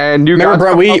 And you remember,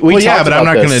 Brett, but I'm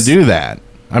not going to do that.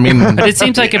 I mean, but it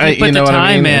seems like if you put the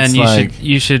time in,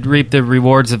 you should reap the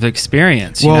rewards of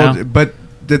experience. But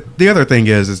the other thing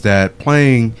is that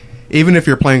playing, even if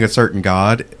you're playing a certain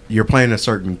god, you're playing a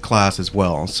certain class as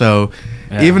well. So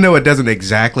even though it doesn't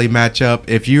exactly match up,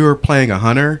 if you're playing a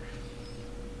hunter,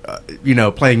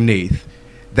 playing Neath,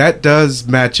 that does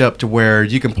match up to where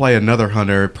you can play another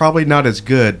hunter, probably not as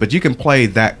good, but you can play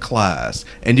that class,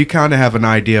 and you kind of have an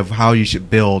idea of how you should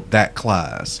build that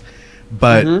class.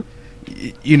 But,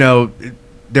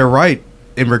 they're right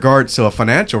in regards to a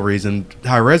financial reason.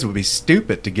 Hi-Rez would be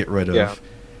stupid to get rid of.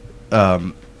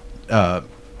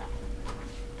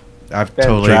 I've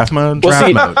totally draft mode.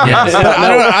 Draft mode. Yes.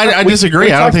 I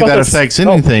disagree. I don't think that affects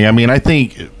anything. I mean, I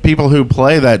think people who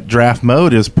play that draft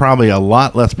mode is probably a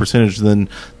lot less percentage than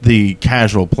the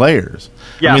casual players.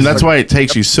 Yeah, I mean, that's why it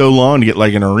takes you so long to get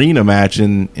an arena match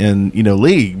in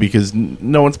League, because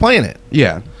no one's playing it.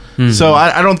 Yeah. Mm-hmm. So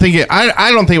I don't think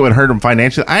I don't think it would hurt them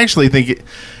financially. I actually think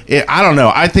I don't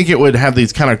know. I think it would have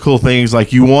these kind of cool things,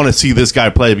 like you want to see this guy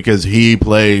play because he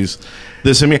plays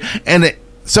this. And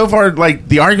so far,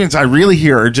 the arguments I really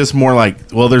hear are just more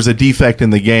well, there's a defect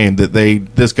in the game that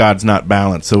this god's not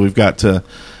balanced, so we've got to,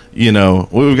 to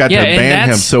ban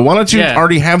him. So why don't you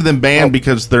already have them banned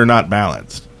because they're not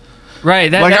balanced?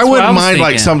 Right. I wouldn't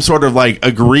mind some sort of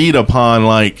agreed upon.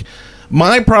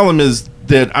 My problem is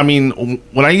that, I mean,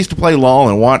 when I used to play LoL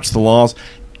and watch the LoLs,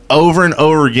 over and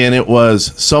over again, it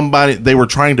was they were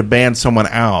trying to ban someone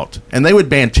out, and they would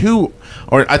ban 2,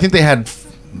 or I think they had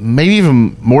maybe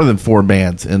even more than 4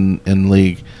 bans in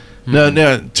League.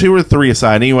 No, 2 or 3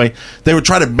 aside. Anyway, they would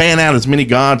try to ban out as many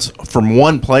gods from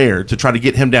one player to try to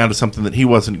get him down to something that he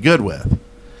wasn't good with.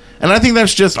 And I think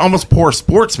that's just almost poor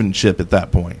sportsmanship at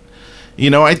that point.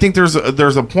 I think there's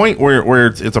a point where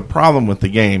it's a problem with the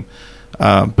game.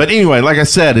 But anyway, like I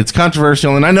said, it's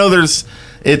controversial, and I know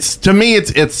to me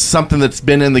it's something that's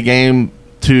been in the game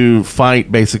to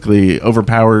fight basically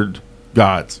overpowered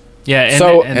gods. Yeah,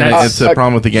 and it's a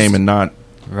problem with the game and not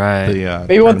the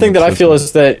maybe one thing that I feel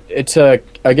is that it's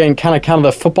again kind of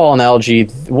the football analogy.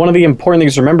 One of the important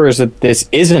things to remember is that this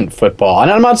isn't football, and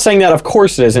I'm not saying that of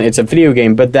course it isn't. It's a video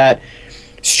game, but that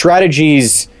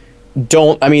strategies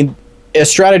don't. I mean, a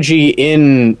strategy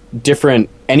in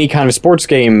any kind of sports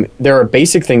game, there are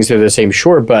basic things that are the same,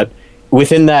 sure, but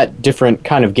within that different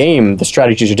kind of game, the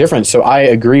strategies are different. So I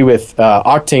agree with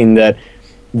Octane that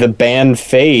the ban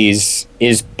phase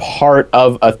is part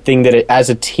of a thing that as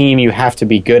a team you have to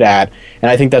be good at, and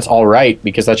I think that's all right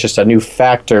because that's just a new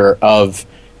factor of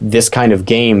this kind of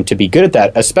game to be good at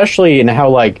that, especially in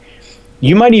how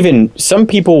you might even, some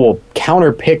people will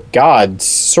counter pick gods,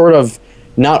 sort of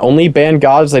not only ban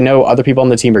gods they know other people on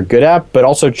the team are good at, but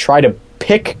also try to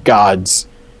pick gods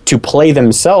to play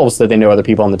themselves that they know other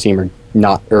people on the team are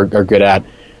not or are good at,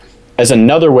 as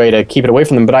another way to keep it away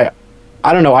from them. But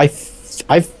I don't know. I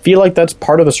feel like that's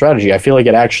part of the strategy. I feel like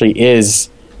it actually is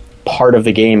part of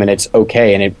the game, and it's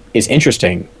okay, and it is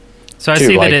interesting. So I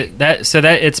see that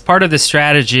it's part of the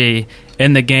strategy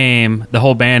in the game, the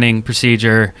whole banning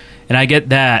procedure, and I get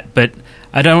that, but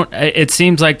I don't. It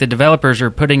seems like the developers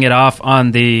are putting it off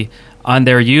on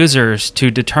their users to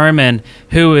determine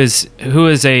who is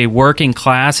a working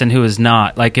class and who is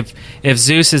not. Like if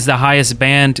Zeus is the highest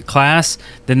banned class,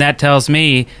 then that tells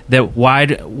me that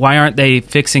why aren't they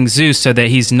fixing Zeus so that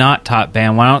he's not top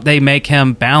banned? Why don't they make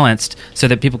him balanced so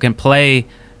that people can play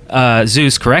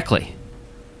Zeus correctly?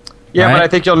 Yeah, right? But I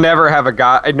think you'll never have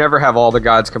I'd never have all the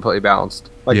gods completely balanced.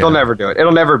 They'll never do it.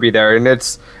 It'll never be there, and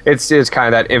it's kind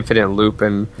of that infinite loop.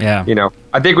 And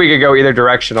I think we could go either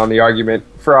direction on the argument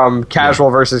from casual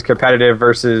versus competitive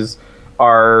versus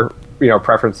our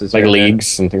preferences, like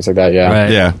leagues and things like that. Yeah,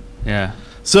 right. Yeah.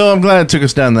 So I'm glad it took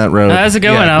us down that road. That's a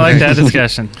good one. I like that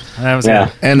discussion. That was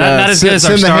good. And not as good as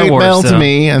our send the Star hate Wars. mail to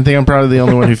me. I think I'm probably the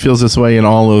only one who feels this way in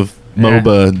all of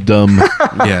MOBA dumb.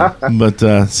 But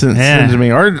send it to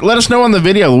me, or let us know on the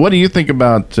video. What do you think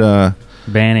about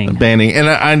banning? And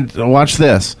I watch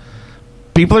this.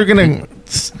 People are going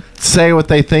to say what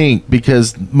they think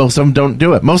because most of them don't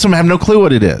do it. Most of them have no clue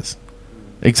what it is,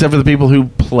 except for the people who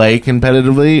play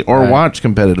competitively or watch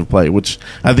competitive play, which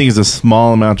I think is a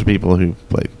small amount of people who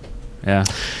play. Yeah.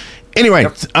 Anyway,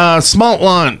 Smite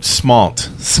launch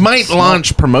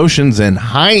promotions and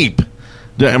hype.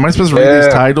 Am I supposed to read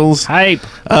these titles? Hype.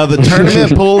 The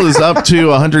tournament pool is up to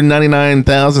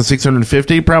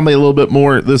 199,650, probably a little bit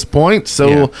more at this point.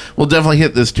 So we'll definitely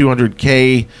hit this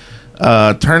 200K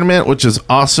tournament, which is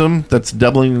awesome. That's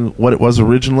doubling what it was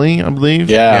originally, I believe.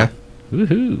 Yeah.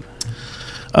 Woohoo.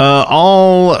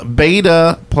 All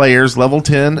beta players level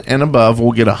 10 and above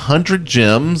will get 100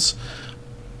 gems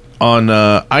on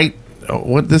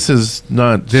this is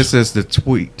the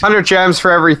tweet. 100 gems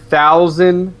for every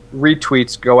 1,000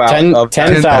 retweets go out.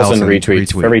 10,000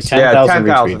 retweets. For every 10,000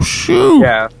 retweets.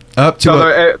 Yeah. Up to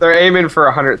so they're aiming for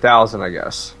 100,000, I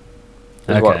guess.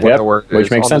 What the word which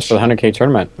is makes sense for the 100K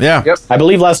tournament. Yeah. Yep. I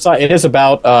believe last time it is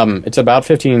about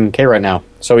 15K right now.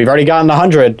 So we've already gotten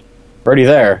 100. We're already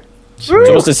there. It's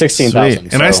almost to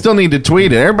 16,000. And I still need to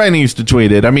tweet it. Everybody needs to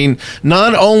tweet it. I mean,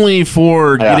 not only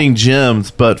for getting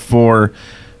gems, but for...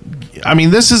 I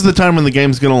mean, this is the time when the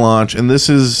game's going to launch, and this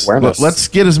is... Let's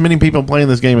get as many people playing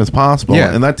this game as possible.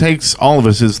 Yeah. And that takes all of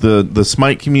us as the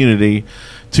Smite community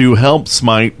to help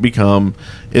Smite become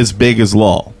as big as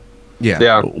LoL.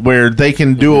 Yeah. Where they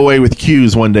can do away with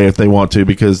queues one day if they want to,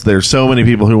 because there's so many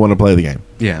people who want to play the game.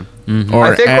 Yeah. Mm-hmm.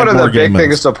 I think one of the big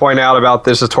things to point out about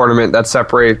this tournament that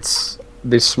separates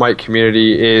the Smite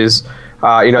community is,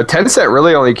 Tencent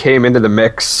really only came into the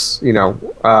mix,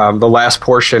 the last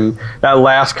portion, that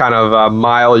last kind of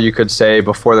mile, you could say,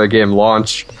 before the game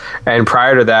launched. And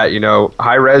prior to that,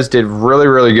 Hi-Rez did really,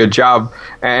 really good job.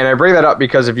 And I bring that up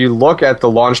because if you look at the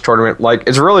launch tournament,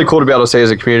 it's really cool to be able to say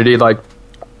as a community,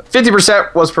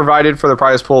 50% was provided for the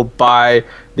prize pool by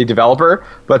the developer,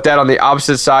 but then on the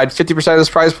opposite side, 50% of this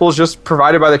prize pool is just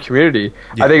provided by the community.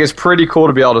 Yeah. I think it's pretty cool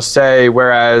to be able to say,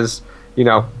 whereas, you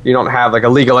don't have a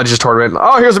League of Legends tournament,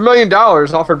 here's $1 million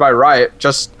offered by Riot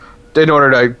just in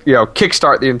order to,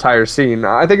 kickstart the entire scene.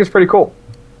 I think it's pretty cool.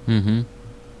 Mm-hmm.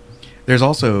 There's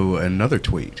also another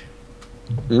tweet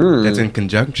that's in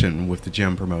conjunction with the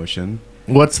gem promotion.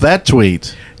 What's that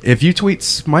tweet? If you tweet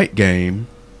Smite Game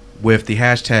with the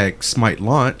hashtag Smite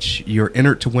Launch, you're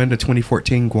entered to win the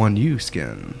 2014 Guan Yu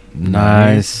skin.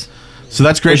 Nice. So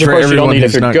that's great for everyone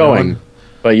who's not going.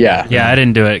 But yeah. Yeah, I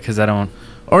didn't do it because I don't...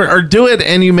 Or do it,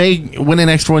 and you may win an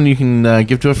extra one you can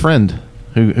give to a friend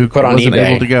who Put on wasn't eBay.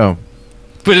 able to go.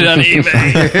 Put it on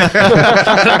eBay.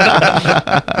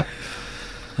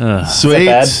 Sweet.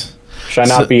 bad? Should I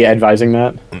not be advising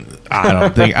that?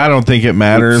 I don't think it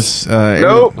matters.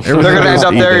 Nope. They're going to end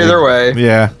up there either way.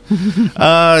 Yeah.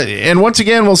 And once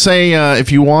again, we'll say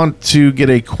if you want to get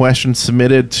a question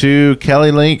submitted to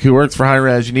Kelly Link, who works for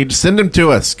Hi-Res, you need to send them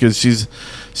to us because she's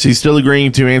still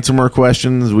agreeing to answer more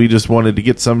questions. We just wanted to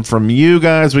get some from you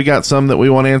guys. We got some that we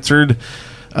want answered.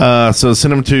 So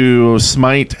send them to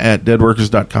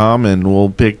smite@deadworkers.com, and we'll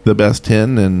pick the best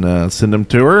 10 and send them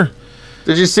to her.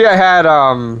 Did you see I had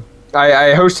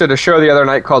I hosted a show the other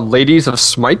night called Ladies of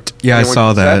Smite? Yeah, I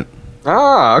saw that.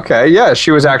 Ah, okay. Yeah,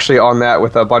 she was actually on that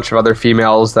with a bunch of other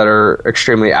females that are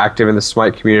extremely active in the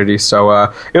Smite community.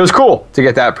 So it was cool to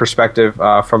get that perspective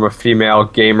from a female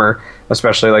gamer,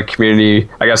 especially like community,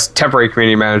 I guess, temporary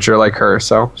community manager like her.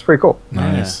 So it's pretty cool.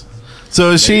 Nice.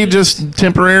 So is she just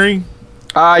temporary?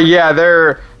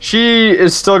 Yeah, she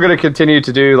is still going to continue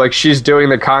to do, like, she's doing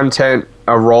the content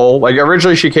role. Like,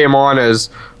 originally she came on as,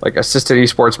 like, assistant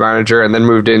esports manager and then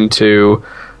moved into,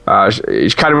 she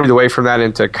kind of moved away from that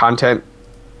into content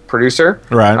producer.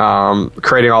 Right.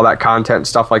 Creating all that content and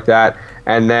stuff like that.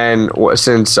 And then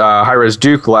since Hi-Res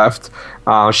Duke left,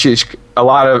 she's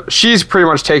pretty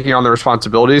much taking on the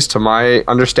responsibilities, to my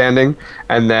understanding.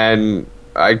 And then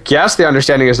I guess the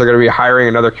understanding is they're going to be hiring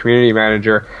another community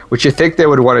manager, which you think they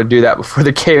would want to do that before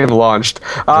the game launched.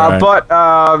 Right. But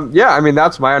yeah, I mean,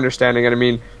 that's my understanding. And I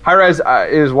mean, Hi-Res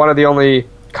is one of the only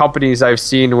companies I've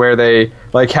seen where they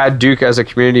like had Duke as a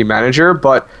community manager,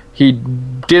 but he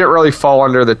didn't really fall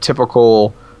under the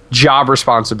typical job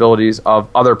responsibilities of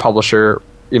other publisher,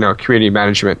 community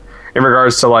management in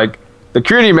regards to like, the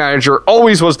community manager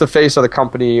always was the face of the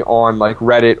company on like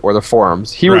Reddit or the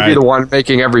forums. He would be the one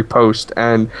making every post,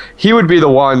 and he would be the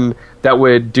one that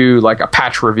would do like a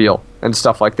patch reveal and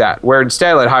stuff like that. Where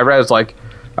instead at Hi-Res, like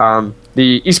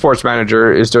the esports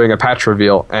manager is doing a patch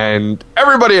reveal, and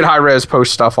everybody at Hi-Res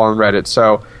posts stuff on Reddit.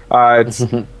 So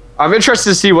I'm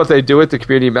interested to see what they do with the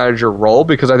community manager role,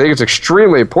 because I think it's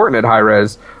extremely important at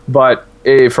Hi-Res. But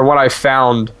from what I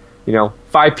found,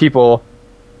 5 people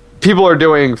are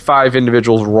doing 5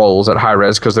 individuals' roles at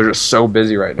Hi-Res because they're just so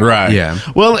busy right now. Right. Yeah.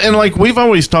 Well, and like we've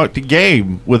always talked to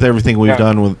Gabe with everything we've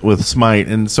done with Smite,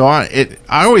 and so I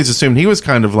always assumed he was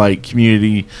kind of like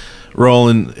community role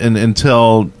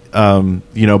until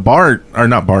Bart, or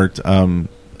not Bart,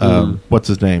 what's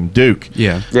his name? Duke.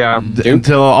 Yeah. Yeah.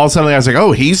 Until all of a sudden I was like,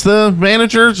 oh, he's the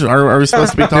manager? Are we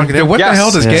supposed to be talking to him? What the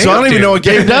hell does Gabe So I don't do? even know what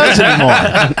Gabe does anymore.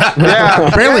 Yeah.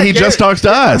 Apparently he just talks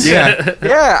to us. Yeah.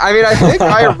 Yeah, I mean, I think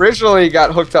I originally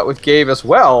got hooked up with Gabe as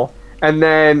well, and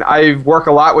then I work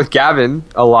a lot with Gavin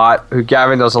who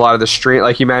Gavin does a lot of the stream,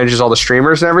 like he manages all the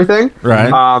streamers and everything.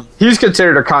 Right. He's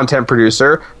considered a content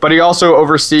producer, but he also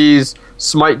oversees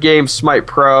Smite Games, Smite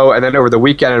Pro, and then over the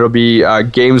weekend it'll be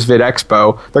Games Vid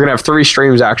Expo. They're gonna have 3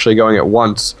 streams actually going at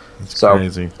once. So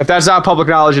crazy. If that's not public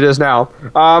knowledge, it is now.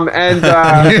 And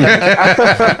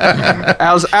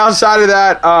outside of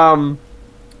that,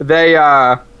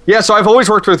 so I've always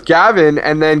worked with Gavin,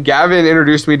 and then Gavin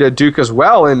introduced me to Duke as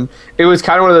well, and it was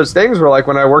kind of one of those things where, like,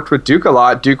 when I worked with Duke a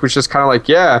lot, Duke was just kind of like,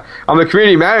 yeah, I'm a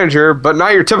community manager, but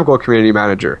not your typical community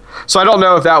manager. So I don't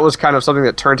know if that was kind of something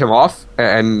that turned him off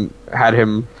and had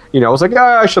him, was like,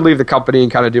 I should leave the company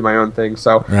and kind of do my own thing.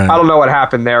 So Right. I don't know what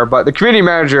happened there, but the community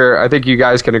manager, I think you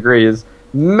guys can agree, has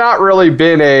not really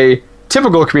been a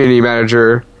typical community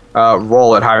manager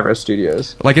role at Hi-Res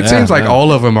Studios. Like, it seems like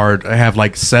all of them have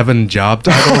like 7 job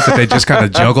titles that they just kind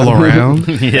of juggle around.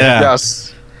 Yeah.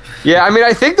 Yes. Yeah, I mean,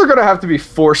 I think they're going to have to be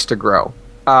forced to grow.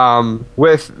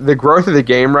 With the growth of the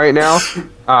game right now,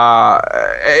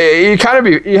 you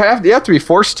have to be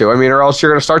forced to. I mean, or else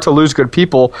you're going to start to lose good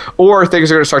people, or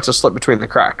things are going to start to slip between the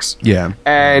cracks. Yeah.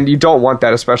 And you don't want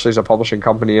that, especially as a publishing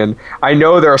company. And I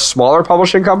know they're a smaller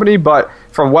publishing company, but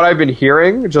from what I've been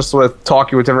hearing, just with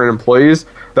talking with different employees,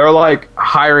 they're like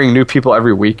hiring new people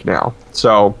every week now.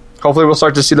 So hopefully we'll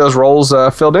start to see those roles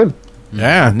filled in.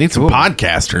 Yeah, need some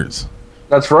podcasters.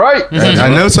 That's right. I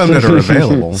know some that are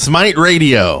available. Smite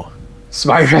Radio.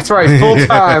 Smite, that's right. Full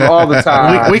time, all the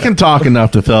time. We can talk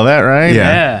enough to fill that, right?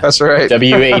 Yeah. That's right.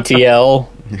 WATL.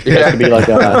 It has to be like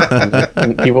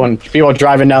people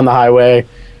driving down the highway.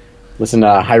 Listen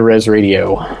to Hi-Res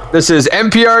Radio. This is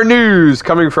NPR News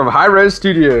coming from Hi-Res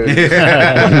Studios.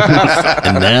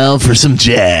 And now for some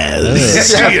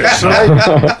jazz.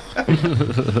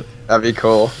 That'd be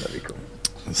cool.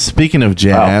 Speaking of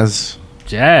jazz,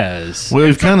 Jazz.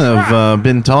 we've kind of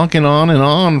been talking on and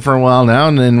on for a while now,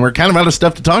 and we're kind of out of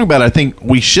stuff to talk about. I think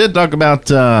we should talk about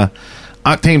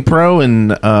Octane Pro, and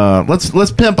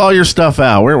let's pimp all your stuff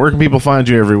out. Where can people find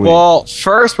you every week? Well,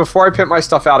 first, before I pimp my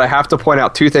stuff out, I have to point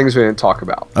out 2 things we didn't talk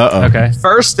about. Okay.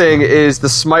 First thing is the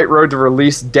Smite Road to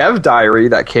Release Dev Diary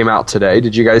that came out today.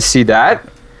 Did you guys see that?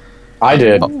 I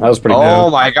did. That was pretty good. Oh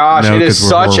my gosh, No, it is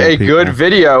 'cause we're such a horrible good people.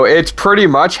 video. It's pretty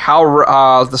much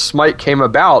how the Smite came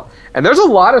about. And there's a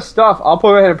lot of stuff. I'll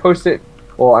go ahead and post it.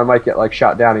 Well, I might get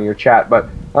shot down in your chat, but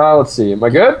let's see. Am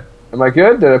I good?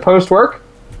 Did a post work?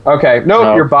 Okay. Nope,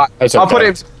 No, you're bot. that's I'll okay. put it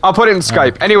in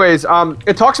Skype. Anyways,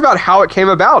 it talks about how it came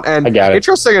about, and I got it.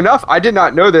 interesting enough, I did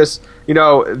not know this.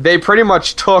 They pretty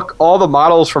much took all the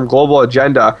models from Global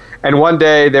Agenda, and one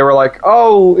day they were like,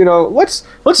 "Oh,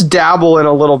 let's dabble in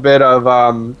a little bit of,"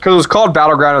 because it was called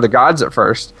Battleground of the Gods at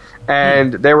first,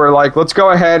 and they were like, "Let's go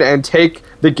ahead and take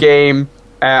the game."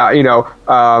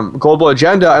 Global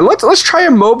Agenda, and let's try a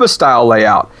MOBA style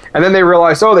layout. And then they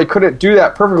realized, they couldn't do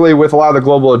that perfectly with a lot of the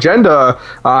Global Agenda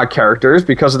characters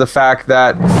because of the fact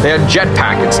that they had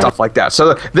jetpack and stuff like that.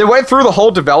 So they went through the whole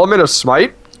development of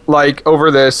Smite over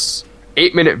this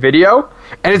 8-minute video,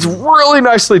 and it's really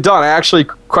nicely done. I actually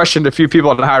questioned a few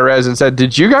people in high res and said,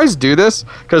 "Did you guys do this?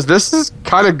 Because this is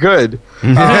kind of good."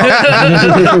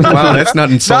 Wow, that's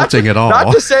not insulting at all.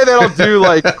 Not to say they don't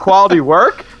do quality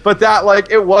work, but that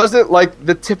it wasn't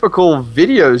the typical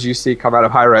videos you see come out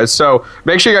of high res. So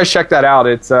make sure you guys check that out.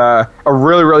 It's a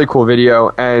really, really cool video,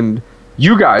 and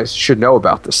you guys should know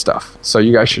about this stuff. So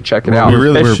you guys should check it out. we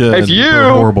really if, should. If We're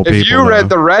horrible you people, read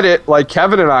though. the Reddit like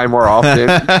Kevin and I more often, you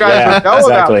guys Yeah, would know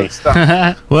exactly. about this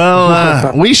stuff.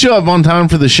 Well, we show up on time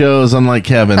for the shows, unlike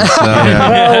Kevin. So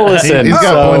Well, listen, he's got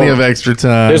so plenty of extra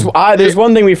time. There's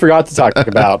one thing we forgot to talk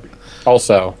about.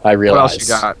 Also, I What realized. else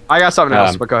you got? I got something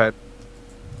else, Um, but go ahead.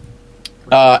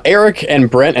 Eric and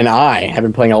Brent and I have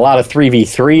been playing a lot of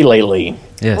 3v3 lately.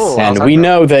 Yes. Oh, And wow. we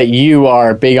know that you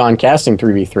are big on casting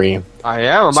 3v3. I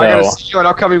am. Am I going to so- see you in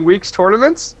upcoming weeks'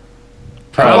 tournaments?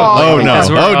 Oh no! because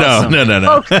we're Oh awesome. no!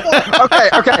 No!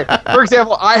 Okay. For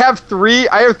example, I have three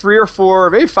or four,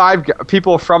 maybe 5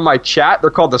 people from my chat. They're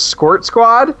called the Squirt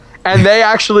Squad, and they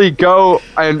actually go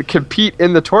and compete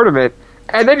in the tournament.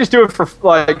 And they just do it for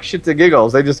shits and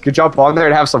giggles. They just jump on there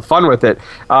and have some fun with it.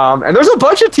 And there's a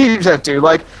bunch of teams that do.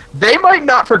 They might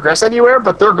not progress anywhere,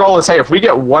 but their goal is, hey, if we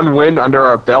get 1 win under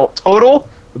our belt total,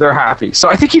 they're happy. So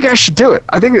I think you guys should do it.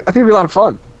 I think it'd be a lot of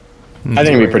fun. I think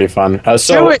it'd be pretty fun. Do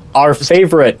So it. our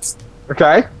favorite.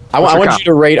 Okay. I want you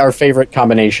to rate our favorite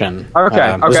combination.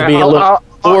 Okay, This okay, will be a I'll little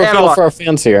feel analyze. for our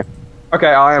fans here. Okay,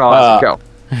 I'll analyze it. Go.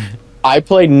 I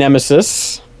played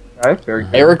Nemesis. Okay, very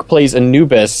good. Eric plays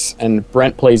Anubis, and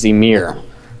Brent plays Emir.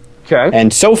 Okay.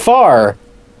 And so far,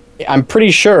 I'm pretty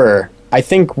sure. I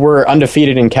think we're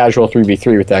undefeated in casual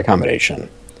 3v3 with that combination.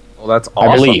 Well, that's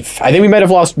awesome. I believe. I think we might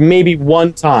have lost maybe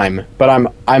one time, but I'm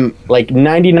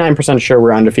 99% sure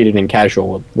we're undefeated in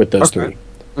casual with those Okay.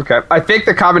 3. Okay. I think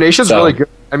the combination's So- really good.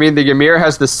 I mean, the Ymir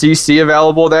has the CC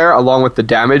available there, along with the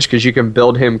damage, because you can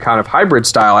build him kind of hybrid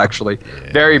style, actually.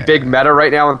 Very big meta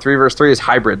right now in 3 vs 3 is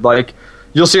hybrid.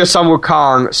 You'll see a Sun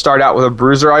Wukong start out with a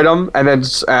bruiser item, and then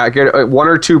get 1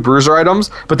 or 2 bruiser items,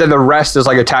 but then the rest is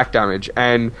attack damage,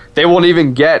 and they won't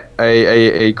even get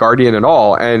a Guardian at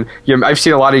all. And I've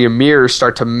seen a lot of Ymirs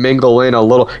start to mingle in a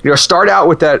little. Start out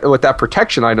with that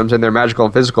protection items in their magical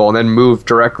and physical, and then move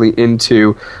directly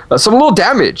into some little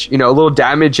damage. A little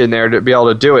damage in there to be able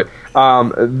to do it.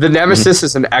 The Nemesis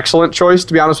is an excellent choice,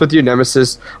 to be honest with you.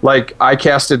 Nemesis, I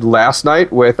casted last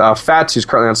night with Fats, who's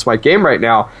currently on Smite Game right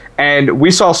now, and we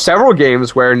saw several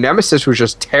games where Nemesis was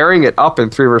just tearing it up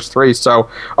in 3 vs 3. So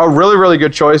a really, really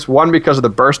good choice. 1, because of the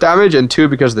burst damage, and 2,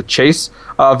 because of the chase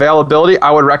availability.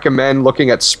 I would recommend looking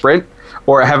at Sprint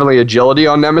or Heavenly Agility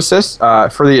on Nemesis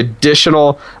for the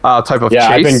additional type of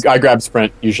Yeah, chase. I grab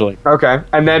Sprint usually. Okay,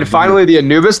 and then finally the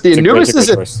Anubis. The It's a Anubis great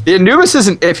is choice. the Anubis is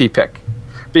an iffy pick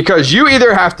because you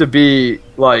either have to be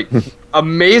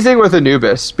amazing with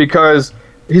Anubis because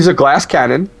he's a glass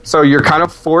cannon, so you're kind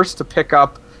of forced to pick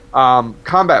up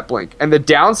combat blink. And the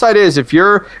downside is if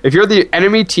you're the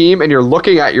enemy team and you're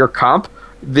looking at your comp,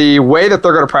 the way that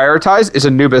they're going to prioritize is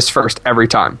Anubis first every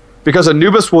time because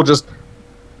Anubis will just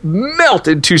melt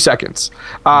in 2 seconds.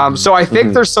 So I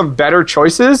think there's some better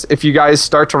choices if you guys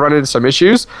start to run into some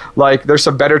issues. There's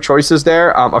some better choices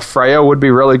there. A Freya would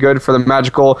be really good for the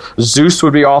magical. Zeus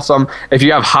would be awesome. If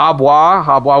you have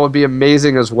Habwa would be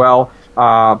amazing as well.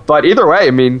 But either way,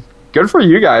 I mean, good for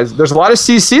you guys. There's a lot of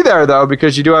CC there, though,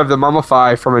 because you do have the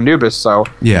Mummify from Anubis. So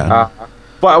Yeah.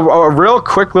 but a real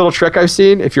quick little trick I've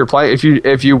seen if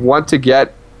you want to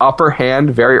get upper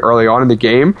hand very early on in the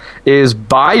game is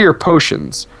buy your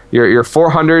potions, your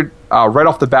 400 right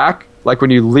off the back, like when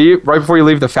you leave, right before you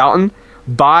leave the fountain.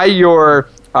 Buy your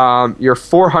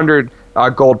 400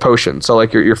 gold potion. So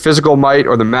like your physical might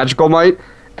or the magical might,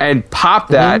 and pop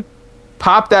that.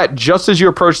 Pop that just as you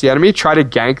approach the enemy. Try to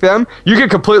gank them. You can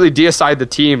completely deicide the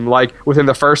team like within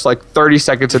the first like 30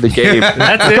 seconds of the game.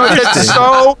 That's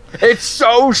Because it's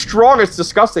so strong. It's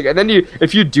disgusting. And then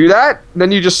if you do that,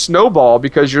 then you just snowball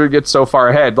because you get so far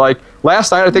ahead. Like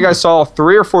last night, I think I saw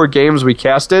 3 or 4 games we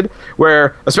casted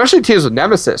where, especially teams with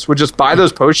Nemesis, would just buy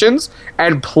those potions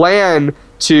and plan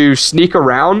to sneak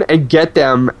around and get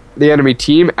them, the enemy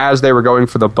team, as they were going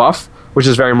for the buff, which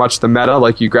is very much the meta.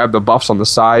 Like you grab the buffs on the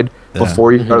side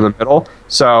before you go to the middle.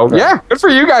 So yeah, good for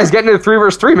you guys getting into 3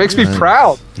 versus 3. Makes me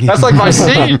proud. That's like my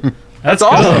seed. That's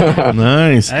awesome.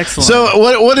 Nice. Excellent. So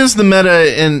what is the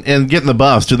meta in getting the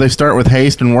buffs? Do they start with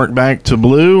haste and work back to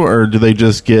blue, or do they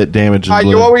just get damage in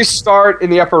blue? You always start in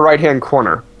the upper right-hand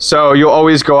corner. So you'll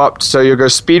always go up. So you'll go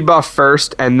speed buff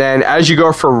first, and then as you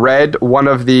go for red, one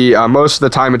of the, most of the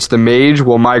time it's the mage,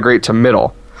 will migrate to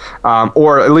middle.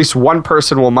 Or at least one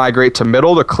person will migrate to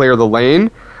middle to clear the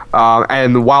lane.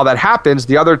 And while that happens,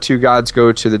 the other 2 gods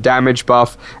go to the damage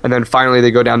buff, and then finally they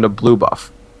go down to blue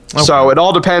buff. Okay. So it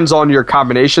all depends on your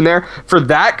combination there. For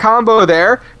that combo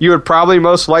there, you would probably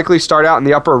most likely start out in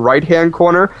the upper right-hand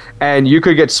corner, and you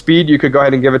could get speed. You could go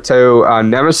ahead and give it to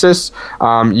Nemesis.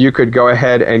 You could go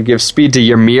ahead and give speed to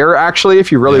Ymir, actually,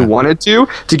 if you really wanted to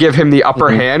give him the upper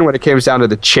hand when it comes down to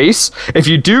the chase. If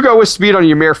you do go with speed on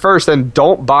Ymir first, then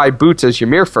don't buy boots as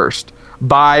Ymir first.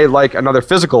 Buy like another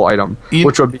physical item,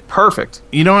 which would be perfect.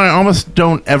 You know, I almost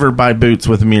don't ever buy boots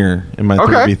with Mirror in my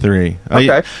 3v3.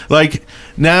 Okay. Like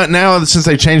now since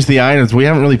they changed the items, we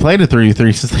haven't really played a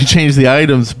 3v3 since they changed the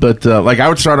items. But like I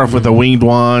would start off with a winged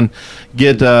wand,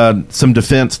 get some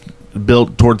defense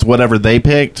built towards whatever they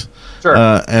picked. Sure.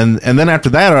 And then after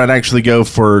that, I'd actually go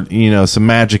for some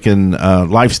magic and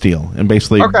lifesteal, and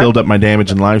basically build up my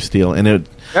damage and lifesteal, and it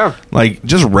like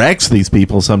just wrecks these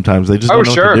people sometimes. They just don't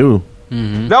know what to do.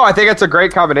 Mm-hmm. No, I think it's a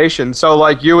great combination. So,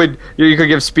 like, you could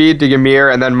give speed to Ymir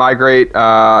and then migrate.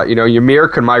 Ymir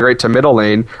could migrate to middle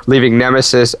lane, leaving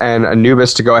Nemesis and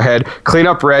Anubis to go ahead, clean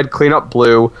up red, clean up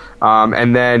blue,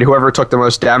 and then whoever took the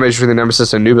most damage from the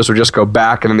Nemesis and Anubis would just go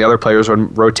back, and then the other players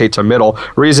would rotate to middle.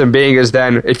 Reason being is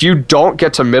then if you don't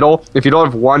get to middle, if you don't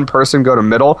have one person go to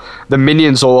middle, the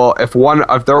minions will, if one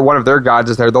of their gods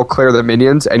is there, they'll clear the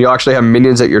minions, and you'll actually have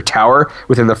minions at your tower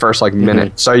within the first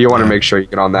minute. So you want to make sure you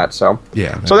get on that. So.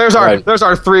 Yeah. So there's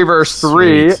our 3 versus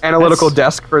 3 analytical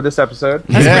desk for this episode.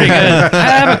 That's pretty good. I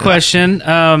have a question.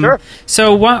 Sure.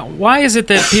 So why is it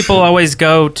that people always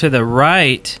go to the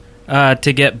right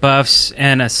to get buffs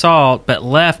in Assault, but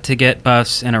left to get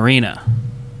buffs in Arena?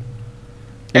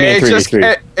 It's just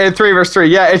in 3 versus 3.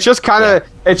 Yeah, it's just kind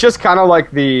of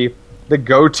like the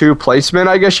go-to placement,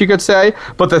 I guess you could say.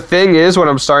 But the thing is, what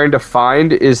I'm starting to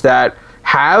find is that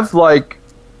have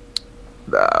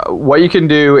what you can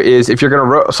do is, if you're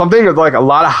going to something like a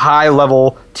lot of high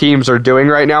level teams are doing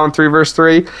right now in 3 versus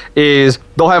 3 is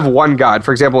they'll have one god.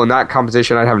 For example, in that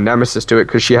composition, I'd have Nemesis do it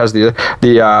because she has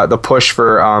the push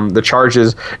for the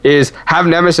charges. Is have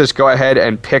Nemesis go ahead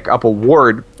and pick up a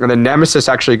ward, and then Nemesis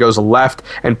actually goes left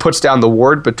and puts down the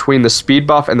ward between the speed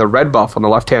buff and the red buff on the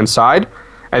left hand side.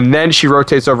 And then she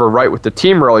rotates over right with the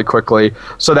team really quickly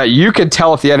so that you can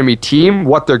tell if the enemy team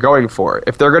what they're going for.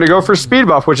 If they're going to go for speed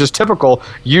buff, which is typical,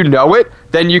 you know it,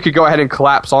 then you could go ahead and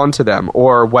collapse onto them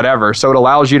or whatever. So it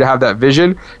allows you to have that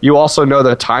vision. You also know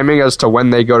the timing as to when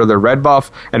they go to the red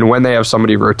buff and when they have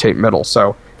somebody rotate middle.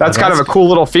 So that's kind of a cool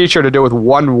little feature to do with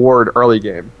one ward early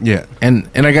game. Yeah, and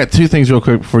I got 2 things real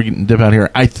quick before we dip out here.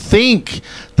 I think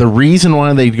the reason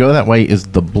why they go that way is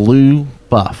the blue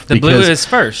buff. The blue is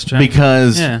first, right?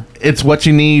 Because it's what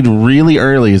you need really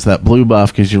early is that blue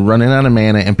buff, because you're running out of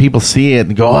mana and people see it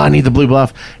and go, I need the blue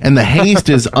buff. And the haste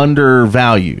is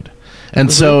undervalued. And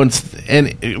so,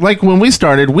 like when we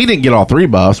started, we didn't get all 3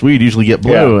 buffs. We would usually get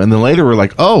blue. And then later we're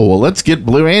like, oh, well, let's get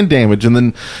blue and damage. And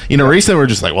then, recently we're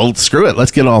just like, well, screw it.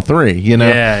 Let's get all 3,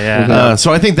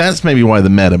 so I think that's maybe why the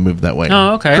meta moved that way.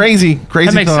 Oh, okay. Crazy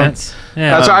That makes sense.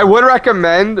 Yeah. That's what I would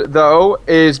recommend, though,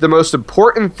 is the most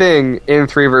important thing in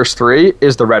 3 versus 3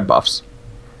 is the red buffs.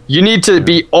 You need to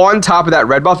be on top of that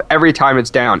red buff every time it's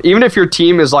down. Even if your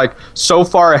team is like so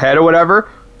far ahead or whatever,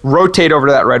 rotate over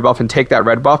to that red buff and take that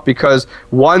red buff, because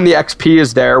 1, the XP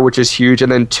is there, which is huge,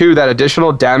 and then 2, that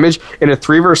additional damage in a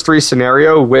 3 versus 3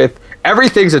 scenario with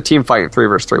everything's a team fight in 3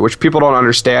 versus 3, which people don't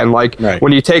understand. Like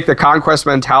when you take the conquest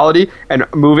mentality and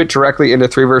move it directly into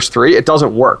 3 versus 3, it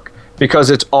doesn't work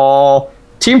because it's all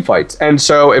team fights. And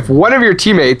so if one of your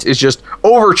teammates is just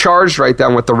overcharged right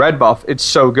then with the red buff, it's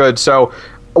so good. So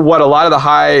what a lot of the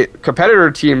high competitor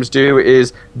teams do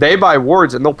is they buy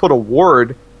wards and they'll put a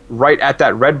ward right at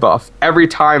that red buff every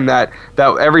time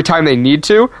every time they need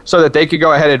to, so that they could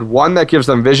go ahead and, one, that gives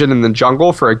them vision in the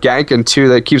jungle for a gank, and two,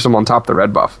 that keeps them on top of the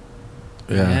red buff.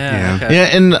 Yeah. Okay.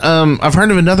 Yeah, and I've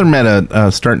heard of another meta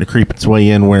starting to creep its way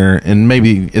in where, and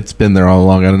maybe it's been there all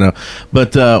along, I don't know,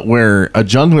 but where a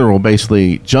jungler will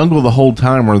basically jungle the whole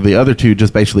time, where the other two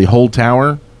just basically hold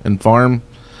tower and farm,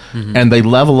 and they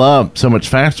level up so much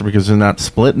faster because they're not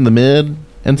split in the mid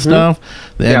and stuff,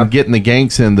 and getting the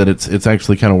ganks in, that it's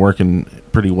actually kind of working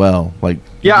pretty well. Like,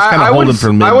 yeah, I would have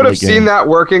seen game. that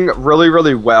working really,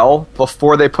 really well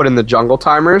before they put in the jungle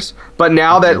timers. But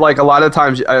now that, like, a lot of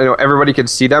times, everybody can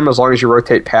see them as long as you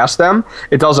rotate past them,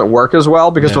 it doesn't work as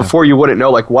well, because before you wouldn't know,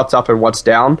 like, what's up and what's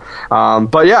down.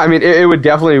 But yeah, I mean, it would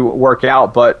definitely work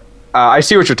out. But I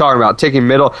see what you're talking about, taking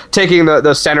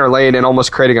the center lane and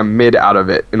almost creating a mid out of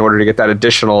it in order to get that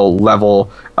additional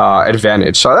level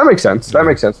advantage. So that makes sense. That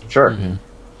makes sense, sure. Mm-hmm.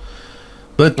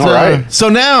 But right. So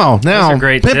now,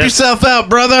 great pimp tips. yourself out,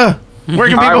 brother. Where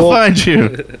can people find you?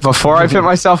 Before I pimp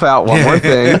myself out, one more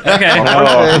thing. Okay.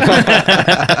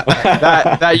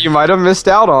 that you might have missed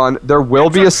out on. There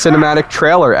will be a cinematic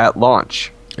trailer at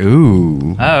launch.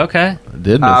 Ooh. Oh, okay. I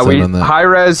did miss out on that.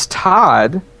 Hi-Res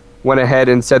Todd went ahead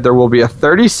and said there will be a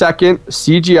 30-second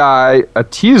CGI, a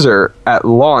teaser at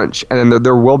launch, and then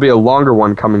there will be a longer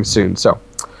one coming soon. So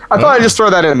I thought I'd just throw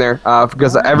that in there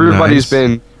because everybody's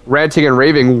been ranting and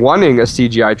raving wanting a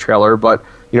CGI trailer, but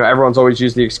everyone's always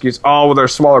used the excuse, oh, well, they're a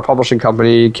smaller publishing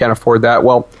company, can't afford that.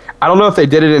 Well, I don't know if they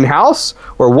did it in-house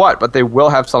or what, but they will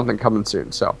have something coming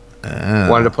soon. So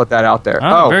wanted to put that out there.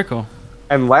 Oh, very cool.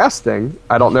 And last thing,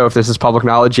 I don't know if this is public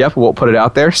knowledge yet, but we'll put it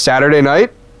out there. Saturday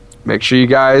night, make sure you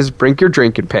guys bring your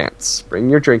drinking pants. Bring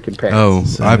your drinking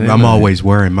pants. Oh, I'm always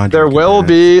wearing my There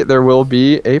drinking will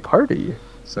be a party.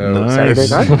 So Nice. Saturday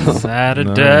night.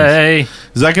 Saturday.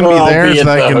 Is that going to be Well, there? I'll Is be at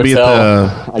that the going to be hotel,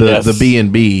 at I the guess.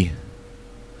 B&B?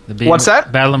 What's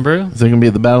that? Battle and Brew? Is it going to be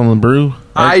at the Battle and Brew?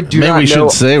 I do Maybe not we know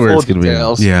should say where full it's going to be.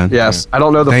 details. Yeah. Yes. I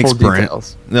don't know the Thanks, full Brent.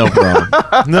 details. No problem.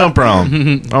 No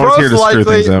problem. Always here to screw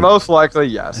things up. Most likely,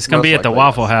 yes. It's going to be at the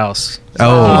Waffle House.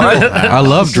 Oh, I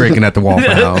love drinking at the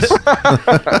Waffle House.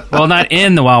 Well, not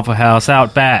in the Waffle House,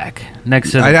 out back.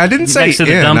 Next to the, I didn't say next to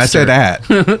the in, dumpster. I said at.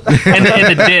 in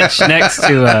the ditch next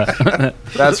to...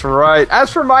 That's right.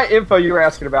 As for my info you were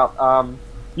asking about,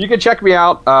 you can check me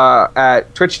out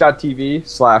at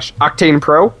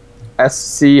twitch.tv/OctanePro,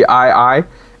 SCII,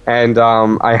 and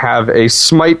I have a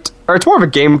Smite, or it's more of a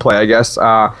gameplay, I guess,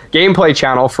 gameplay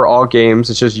channel for all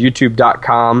games. It's just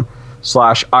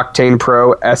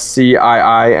youtube.com/OctanePro,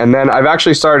 SCII, and then I've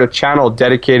actually started a channel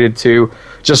dedicated to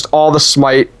just all the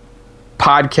Smite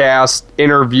podcast,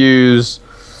 interviews,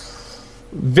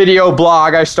 video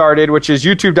blog I started, which is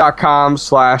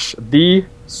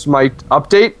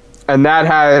youtube.com/TheSmiteUpdate, and that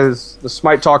has the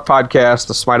Smite Talk podcast,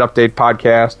 the Smite Update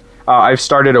podcast. I've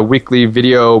started a weekly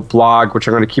video blog, which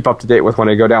I'm going to keep up to date with when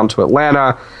I go down to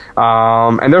Atlanta.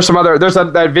 And there's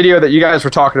that video that you guys were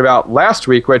talking about last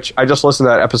week, which I just listened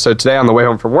to that episode today on the way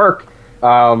home from work.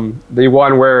 The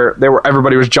one where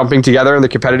everybody was jumping together in the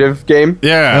competitive game.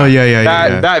 Yeah. Oh,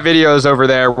 yeah. That video is over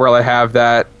there where I have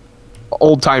that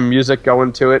old time music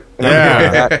going to it.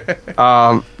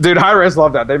 And dude, Hi-Res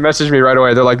loved that. They messaged me right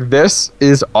away. They're like, "This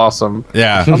is awesome."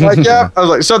 Yeah. I'm like, yeah. I was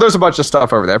like, so there's a bunch of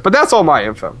stuff over there, but that's all my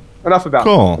info. Enough about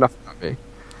me.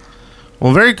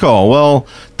 Well, very cool. Well,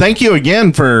 thank you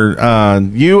again for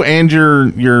you and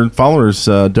your followers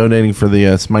donating for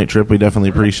the Smite trip. We definitely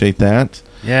appreciate that.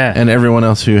 Yeah. And everyone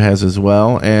else who has as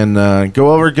well. And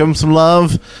go over, give them some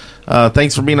love.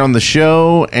 Thanks for being on the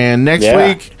show. And next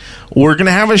week, we're going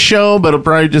to have a show, but it'll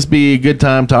probably just be a good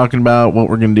time talking about what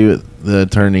we're going to do at the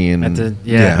tourney and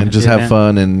just have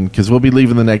fun. And because we'll be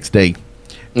leaving the next day.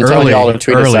 Early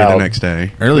the next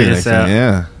day. Early the next day,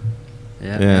 yeah.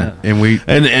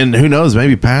 And who knows?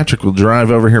 Maybe Patrick will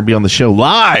drive over here and be on the show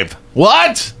live.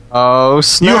 What? Oh,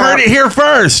 snap. You heard it here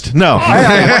first. No.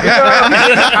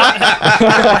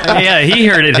 Yeah, he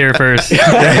heard it here first.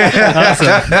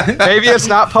 Awesome. Maybe it's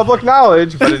not public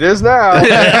knowledge, but it is now.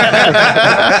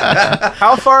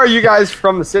 How far are you guys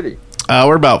from the city?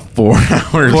 We're about 4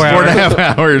 hours.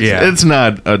 4.5 hours. Yeah. It's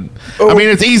not. I mean,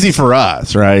 it's easy for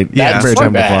us, right? That's Great not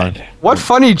time to bad. fly. What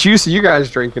funny juice are you guys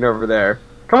drinking over there?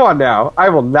 Come on now. I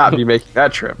will not be making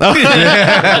that trip. We'll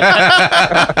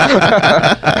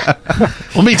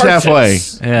meet halfway.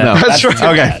 Yeah. No. That's right.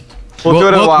 Okay. We'll do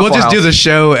it at a Waffle We'll just House. do the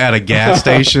show at a gas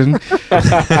station.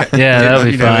 Yeah, that'll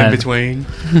be in fun. between.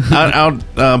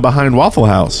 out behind Waffle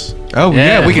House. Oh,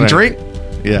 yeah, we can Right. drink.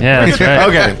 Yeah, that's right.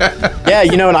 Okay. Yeah,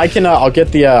 and I can. I'll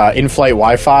get the in-flight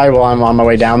Wi-Fi while I'm on my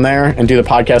way down there and do the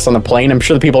podcast on the plane. I'm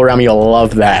sure the people around me will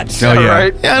love that. Oh, yeah.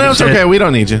 Right? Yeah, no, it's okay. We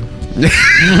don't need you.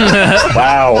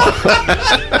 Wow.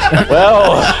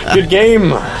 Well, good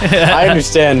game. I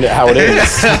understand how it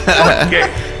is.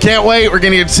 Can't wait. We're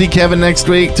going to get to see Kevin next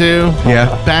week, too. Yeah.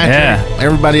 Patrick,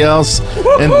 everybody else.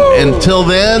 And until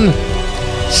then,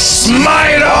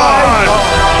 smite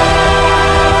on!